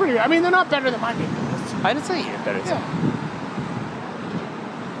 It's pretty good. I mean, they're not better than my meatballs. I didn't say you had better. Yeah.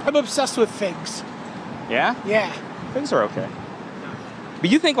 I'm obsessed with figs. Yeah? Yeah. Figs are okay.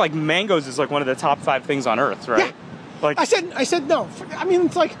 But you think like mangoes is like one of the top 5 things on earth, right? Yeah. Like I said no. I mean,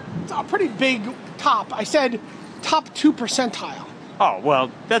 it's a pretty big top. I said top 2 percentile. Oh,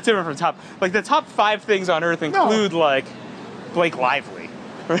 well, that's different from top. Like the top 5 things on earth include like Blake Lively.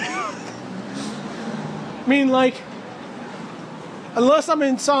 I mean, like, unless I'm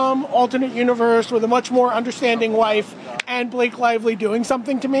in some alternate universe with a much more understanding wife and Blake Lively doing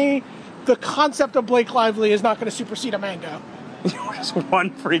something to me, the concept of Blake Lively is not going to supersede a mango. Just one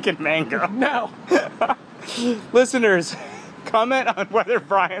freaking mango. No. Listeners, comment on whether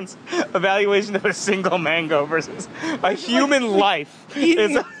Brian's evaluation of a single mango versus a human life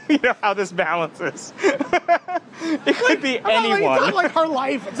is you know how this balances. It could be It's not anyone. like her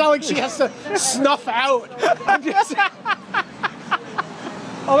life. It's not like she has to snuff out.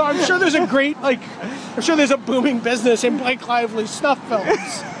 Although I'm sure there's a booming business in Blake Lively's snuff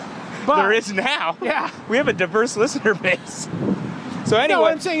films. But, There is now. Yeah. We have a diverse listener base. So No, anyway,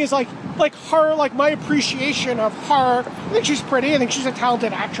 what I'm saying is like her, like my appreciation of her. I think she's pretty. I think she's a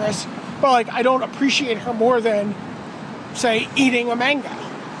talented actress. But like, I don't appreciate her more than, say, eating a mango.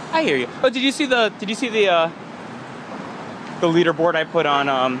 I hear you. Oh, did you see the leaderboard I put on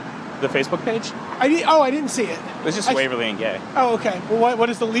the Facebook page? I didn't see it. It was just Waverly and Gay. Oh, okay. Well, what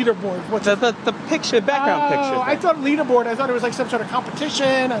is the leaderboard? What's The picture, background picture. I thing. thought leaderboard. I thought it was like some sort of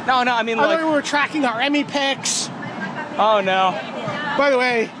competition. No, I mean I like. thought we were tracking our Emmy picks. Oh no. By the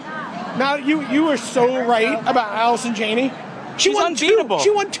way, now you were so right about Allison Janney. She's unbeatable. She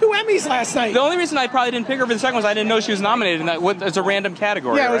won 2 Emmys last night. The only reason I probably didn't pick her for the second was I didn't know she was nominated in that. It's a random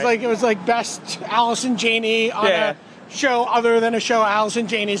category. Yeah, right? it was like best Allison Janney on Yeah. a show other than a show Allison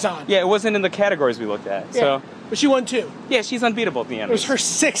Janney's on. Yeah, it wasn't in the categories we looked at. So But she won 2. yeah, she's unbeatable at the end. It was her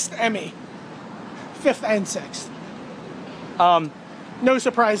 6th Emmy. 5th and 6th. No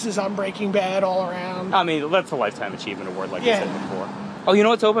surprises on Breaking Bad all around. I mean, that's a lifetime achievement award, like Yeah. you said before. Oh, you know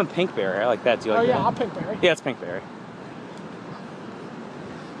what's open? Pinkberry. I like that. Do you like Oh that? yeah, I'll pick Barry. Yeah, it's Pinkberry.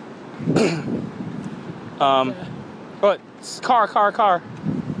 But car.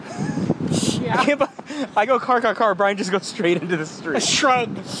 Yeah. I go car. Brian just goes straight into the A street.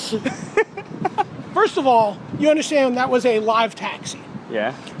 shrug. First of all, you understand that was a live taxi.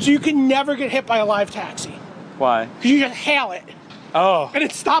 Yeah. So you can never get hit by a live taxi. Why? Because you just hail it. Oh, And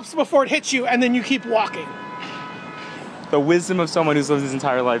it stops before it hits you, and then you keep walking. the wisdom of someone who's lived his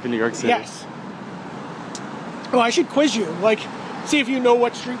entire life in New York City. Yes. Oh, I should quiz you. Like, see if you know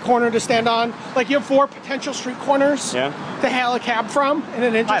what street corner to stand on. Like, you have 4 potential street corners Yeah. to hail a cab from in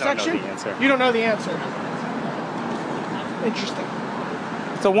an I don't know intersection. the answer. You don't know the answer. Interesting.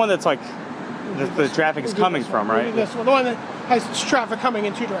 It's the one that's like the traffic is We'll do coming this one. from, We'll right? do this one. The one that has traffic coming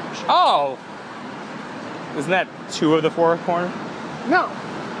in 2 directions. Oh. Isn't that 2 of the 4 corner? No.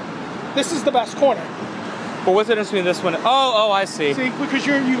 This is the best corner. But what's the difference between this one? Oh, I see. See, because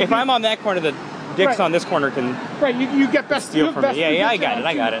you If I'm on that corner, the dicks Right. on this corner can. right, you get best Steal you have from me. best Yeah, I position got it, on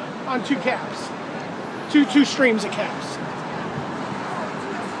I got two- it. On 2 cabs. Two streams of cabs.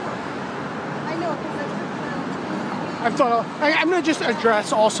 I'm going to just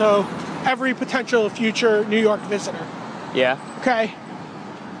address also every potential future New York visitor. Yeah. Okay?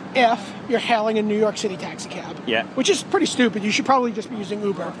 If you're hailing a New York City taxi cab. Yeah. Which is pretty stupid. You should probably just be using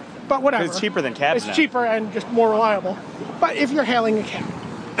Uber. But whatever. It's cheaper than cabs It's now. cheaper and just more reliable. But if you're hailing a cab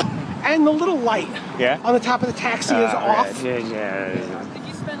and the little light Yeah. on the top of the taxi is off, Yeah.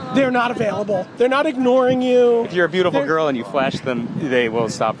 they're not available. They're not ignoring you. If you're a beautiful They're- girl and you flash them, they will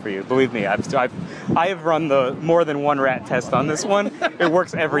stop for you. Believe me, I have run the more than one rat test on this one. It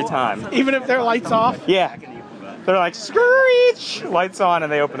works every time. Even if their light's off. Yeah. They're like, screech! Lights on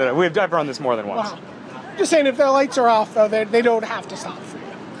and they open it up. I've run this more than once. Wow. Just saying, if their lights are off, though, they don't have to stop for you.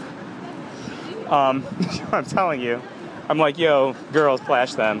 I'm telling you. I'm like, yo, girls,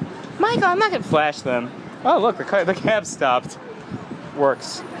 flash them. Michael, I'm not going to flash them. Oh, look, the cab stopped.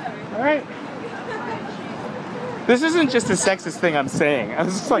 Works. All right. This isn't just a sexist thing I'm saying. I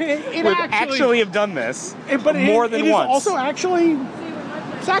was just like, It we actually- actually have done this But more than it is once. also actually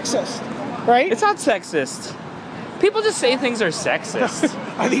sexist, right? It's not sexist. People just say things are sexist.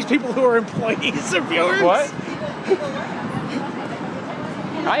 Are these people who are employees of yours? What?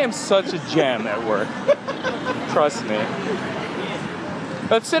 I am such a gem at work. Trust me.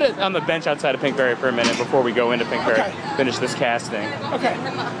 Let's sit on the bench outside of Pinkberry for a minute before we go into Pinkberry. Okay. Finish this casting. Okay.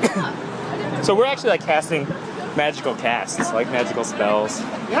 So we're actually like casting magical casts, like magical spells.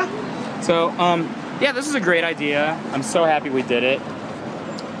 Yeah. So, yeah, this is a great idea. I'm so happy we did it.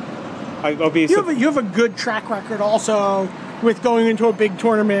 I'll be You have a good track record also with going into a big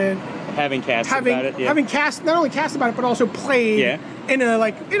tournament, having cast about it. Yeah. having cast not only cast about it but also played Yeah. in a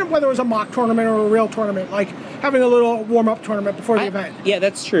whether it was a mock tournament or a real tournament, like having a little warm up tournament before the event. Yeah,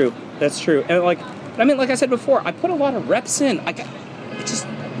 that's true. That's true. And like I said before, I put a lot of reps in.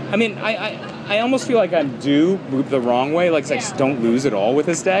 I almost feel like I'm due the wrong way. Like, I just don't lose at all with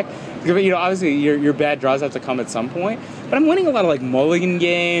this deck. You know, obviously your bad draws have to come at some point. But I'm winning a lot of like mulligan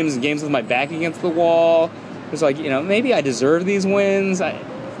games and games with my back against the wall. It's like, you know, maybe I deserve these wins. I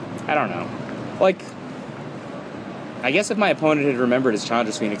don't know. Like, I guess if my opponent had remembered his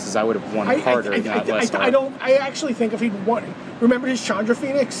Chandra's Phoenixes, I would have won harder, not less hard. I actually think if he'd remembered his Chandra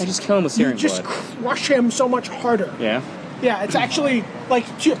Phoenix, I just kill him with you Searing just Blood. crush him so much harder. Yeah. Yeah, it's actually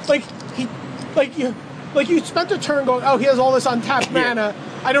like you spent a turn going, oh, he has all this untapped Yeah. mana.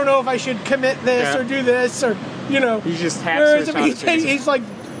 I don't know if I should commit this Yeah. or do this or, you know. He just taps Whereas his if he Chandra Phoenix. he's like,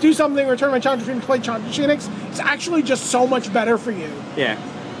 do something, return my Chandra Phoenix, play Chandra Phoenix, it's actually just so much better for you. Yeah.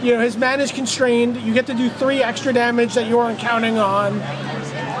 You know, his mana is constrained. You get to do 3 extra damage that you weren't counting on.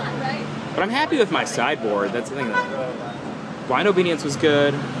 But I'm happy with my sideboard. That's the thing. Blind Obedience was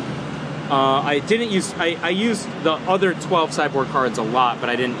good. I didn't use. I used the other 12 sideboard cards a lot, but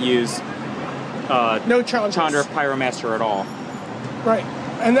I didn't use No Chandras. Chandra Pyromaster at all. Right.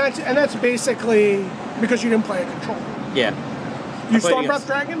 And that's basically because you didn't play a control. Yeah. You played Stormbreath against-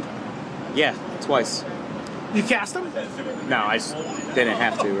 Dragon? Yeah, twice. You cast him? No, I just didn't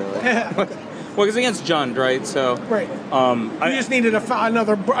have to really. Okay. Well, it's against Jund, right? So. Right. I You just needed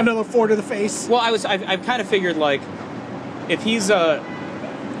another 4 to the face. Well, I've kind of figured like if he's I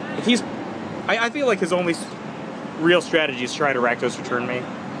feel like his only real strategy is try to Rakdos return me,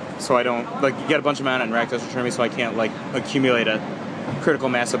 so I don't like get a bunch of mana and Rakdos return me, so I can't like accumulate a critical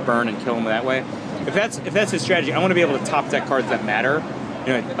mass of burn and kill him that way. If that's his strategy, I want to be able to top deck cards that matter.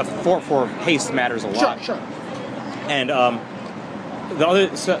 You know, a 4/4 haste matters a lot. Sure. And the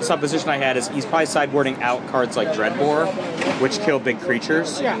other supposition I had is he's probably sideboarding out cards like Dreadbore, which kill big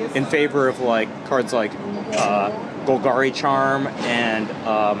creatures, Yeah. in favor of like cards like Golgari Charm and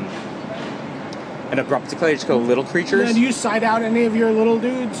Abrupt Declare, which kill little creatures. And do you side out any of your little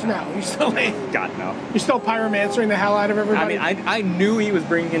dudes? No. You still God, no. you're still pyromancering the hell out of I everybody. mean, I knew he was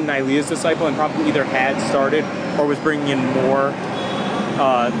bringing in Nylea's Disciple and probably either had started or was bringing in more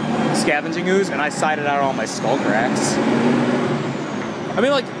Scavenging Ooze, and I sided out all my Skullcracks. I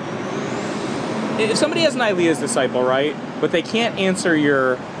mean, like, if somebody has Nylea's Disciple, right, but they can't answer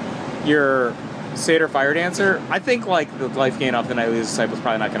your Satyr Fire Dancer, I think, like, the life gain off the Nylea's Disciple is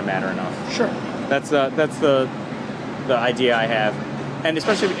probably not going to matter enough. Sure. That's the idea I have. And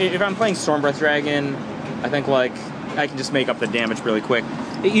especially if I'm playing Stormbreath Dragon, I think, like, I can just make up the damage really quick.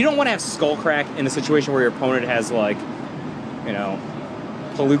 You don't want to have Skullcrack in a situation where your opponent has, like, you know,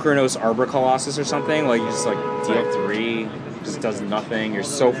 Pelucranos Arbor Colossus or something. Like, you just, like, deal 3, just does nothing. You're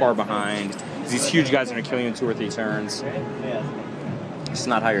so far behind. These huge guys are going to kill you in 2 or 3 turns. It's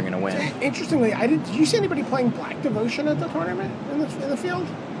not how you're going to win. Interestingly, did you see anybody playing Black Devotion at the tournament in the field?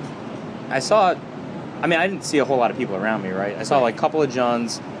 I saw, I mean, I didn't see a whole lot of people around me, right? I saw like a couple of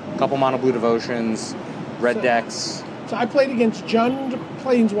Junds, a couple Mono Blue Devotions, red decks. So I played against Jund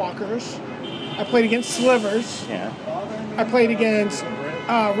Planeswalkers. I played against Slivers. Yeah. I played against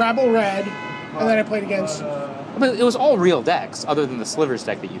Rabble Red. And then I played against... But it was all real decks, other than the Slivers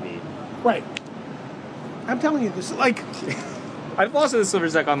deck that you beat. Right. I'm telling you this, like... I've lost to the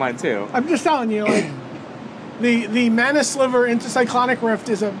Slivers deck online, too. I'm just telling you, like... the Mana Sliver into Cyclonic Rift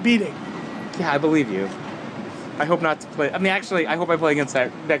is a beating. Yeah, I believe you. I hope not to play... I mean, actually, I hope I play against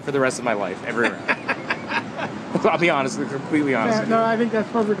that deck for the rest of my life, every round. I'll be honest, completely honest with you. No, I think that's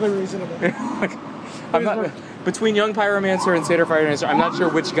perfectly reasonable. Like, I'm not... Between Young Pyromancer and Satyr Fire Dancer, I'm not sure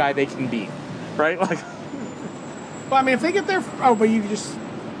which guy they can beat. Right? Like... Well, I mean, if they get there... Oh, but you just...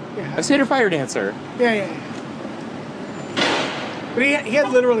 Yeah. A Satyr Fire Dancer. Yeah. But he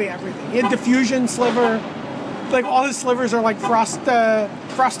had literally everything. He had Diffusion, Sliver. Like, all his Slivers are like Frost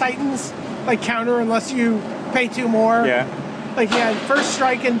Titans. Like, counter unless you pay 2 more. Yeah. Like, he had First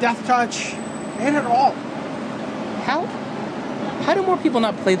Strike and Death Touch. And it all. How do more people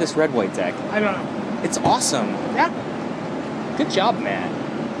not play this red-white deck? I don't know. It's awesome. Yeah. Good job, Matt.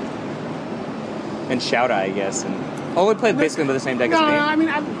 And Shout Eye, I guess. And we played basically with the same deck No, as me.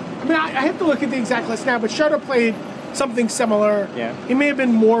 I have to look at the exact list now, but Shudder played something similar. Yeah. He may have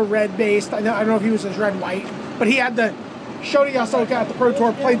been more red-based. I don't know if he was as red-white. But he had the... Shota Yasuoka at the Pro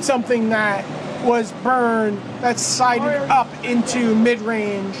Tour played something that was burn, that sided up into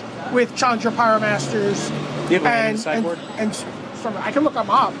mid-range with Chandra Pyromasters. Do you have a name in the sideboard? And I can look them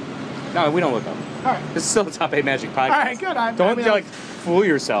up. No, we don't look up. All right. This is still the Top 8 Magic podcast. All right, good. Don't fool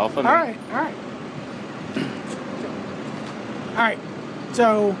yourself. I mean, All right. All right.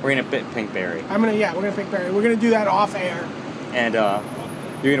 So we're gonna pick Pinkberry, we're gonna pick Barry. We're gonna do that off air. and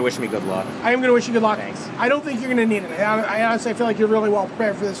you're gonna wish me good luck. I am gonna wish you good luck. Thanks. I don't think you're gonna need it. I honestly feel like you're really well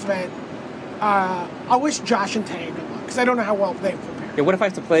prepared for this event. I wish Josh and Tay good luck because I don't know how well they prepared. Yeah, what if I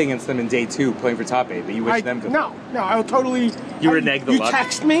have to play against them in day 2, playing for Top 8? But you wish them good luck. No, I will totally. You renege the You luck?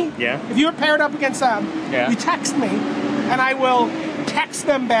 text me. Yeah. If you're paired up against them, Yeah. you text me, and I will text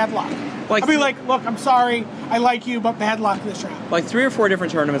them bad luck. Like- I'll be like, look, I'm sorry, I like you, but bad luck this round. Like 3 or 4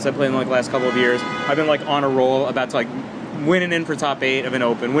 different tournaments I played in like the last couple of years. I've been like on a roll, about to like winning in for Top 8 of an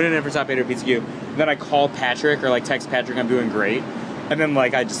Open, winning in for Top 8 of PTQ. Then I call Patrick or like text Patrick, I'm doing great. And then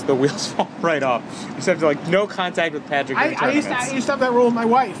like the wheels fall right off. You just have to like no contact with Patrick. I used to have that rule with my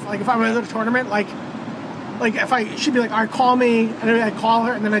wife. Like if I was at a tournament, like like she'd be like, all right, call me, and then I'd call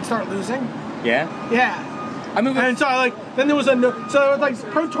her, and then I'd start losing. Yeah. Yeah. I mean, And so then there was so it was like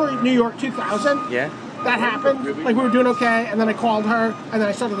Pro Tour New York 2000. yeah. That happened. Like we were doing okay, and then I called her, and then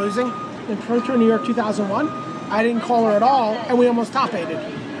I started losing. In Pro Tour New York 2001, I didn't call her at all, and we almost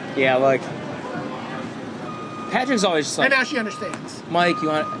top-8'd. Yeah, like Patrick's always just like, And now she understands. Mike,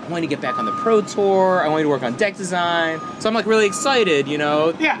 I want to get back on the Pro Tour. I want you to work on deck design. So I'm like really excited, you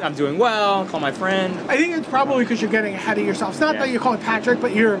know. Yeah. I'm doing well. Call my friend. I think it's probably because you're getting ahead of yourself. It's not Yeah. that you call it Patrick,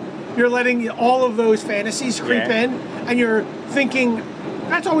 but you're letting all of those fantasies creep Yeah. in, and you're thinking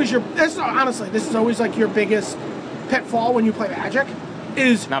honestly, this is always like your biggest pitfall when you play Magic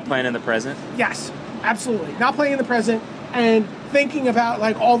is Not playing in the present. yes, absolutely. Not playing in the present and thinking about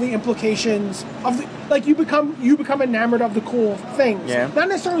like all the implications of you become enamored of the cool things. Yeah. Not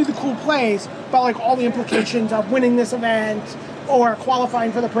necessarily the cool plays, but like all the implications of winning this event or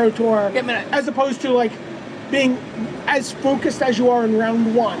qualifying for the Pro Tour. Yeah, man, as opposed to like being as focused as you are in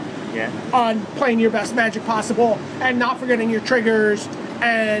round one Yeah. on playing your best Magic possible and not forgetting your triggers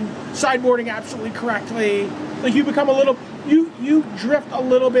and sideboarding absolutely correctly. Like you become you drift a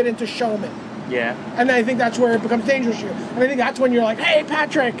little bit into showman. Yeah. And I think that's where it becomes dangerous to you. And I think that's when you're like, hey,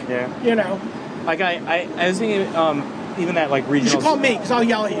 Patrick. Yeah. You know, Like I was thinking, even that like you regional. should call me because I'll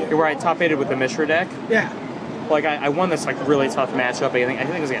yell at you. Where I top-8'd with the Mishra deck. Yeah. Like I won this like really tough matchup. I think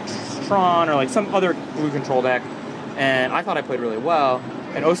it was against Tron or like some other blue control deck, and I thought I played really well.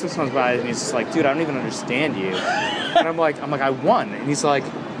 And Osis comes by and he's just like, dude, I don't even understand you. And I'm like, I won. And he's like,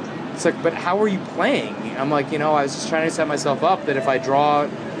 but how are you playing? I'm like, I was just trying to set myself up that if I draw, I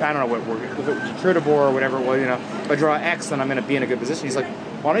don't know what if it was Tritobor or whatever it was, if I draw X, then I'm going to be in a good position. He's like,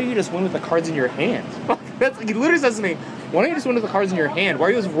 why don't you just win with the cards in your hand? He literally says to me, why don't you just win with the cards in your hand? Why are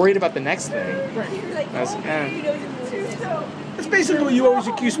you always worried about the next thing? I was, That's basically what you always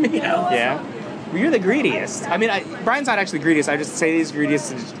accuse me of. Yeah. Well, you're the greediest. I mean, Brian's not actually the greediest. I just say he's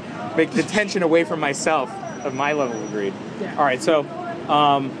greediest to just make the tension away from myself of my level of greed. Yeah. All right, so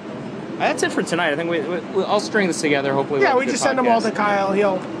that's it for tonight. I think we'll all string this together. Hopefully, we'll Yeah, have a we good just send them all podcast. to Kyle.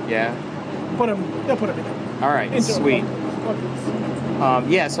 He'll Yeah. they'll put them in. All right. Into Sweet. buckets.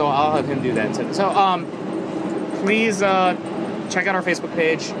 Yeah. So I'll have him do that too. So please check out our Facebook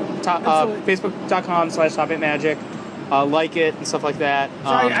page, Absolutely. facebook.com/top8magic. Like it and stuff like that. So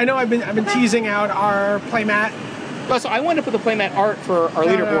I know I've been teasing out our playmat. So I wanted to put the playmat art for our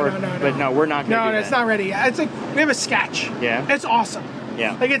leaderboard, no. but no, we're not going to do No, that. it's not ready yet. It's like we have a sketch. Yeah. It's awesome.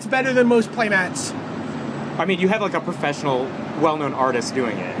 Yeah. Like it's better than most playmats. I mean, you have like a professional, well-known artist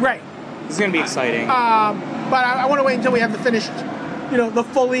doing it. Right. This is going to be exciting. But I want to wait until we have the finished, the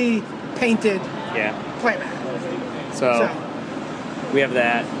fully painted yeah. playmat. So we have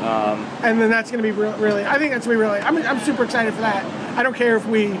that. And then that's going to be really. I think that's going to be really. I'm super excited for that. I don't care if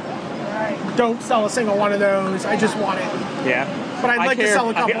we don't sell a single one of those. I just want it. Yeah. But I'd like to sell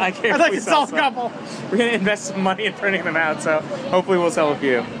a couple. I care I'd if like we to sell a some. couple. We're going to invest some money in printing them out, so hopefully we'll sell a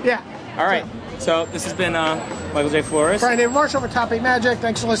few. Yeah. All right. So this has been Michael J. Flores. Brian David Marshall for Top 8 Magic.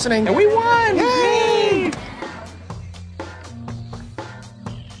 Thanks for listening. And we won! Yay!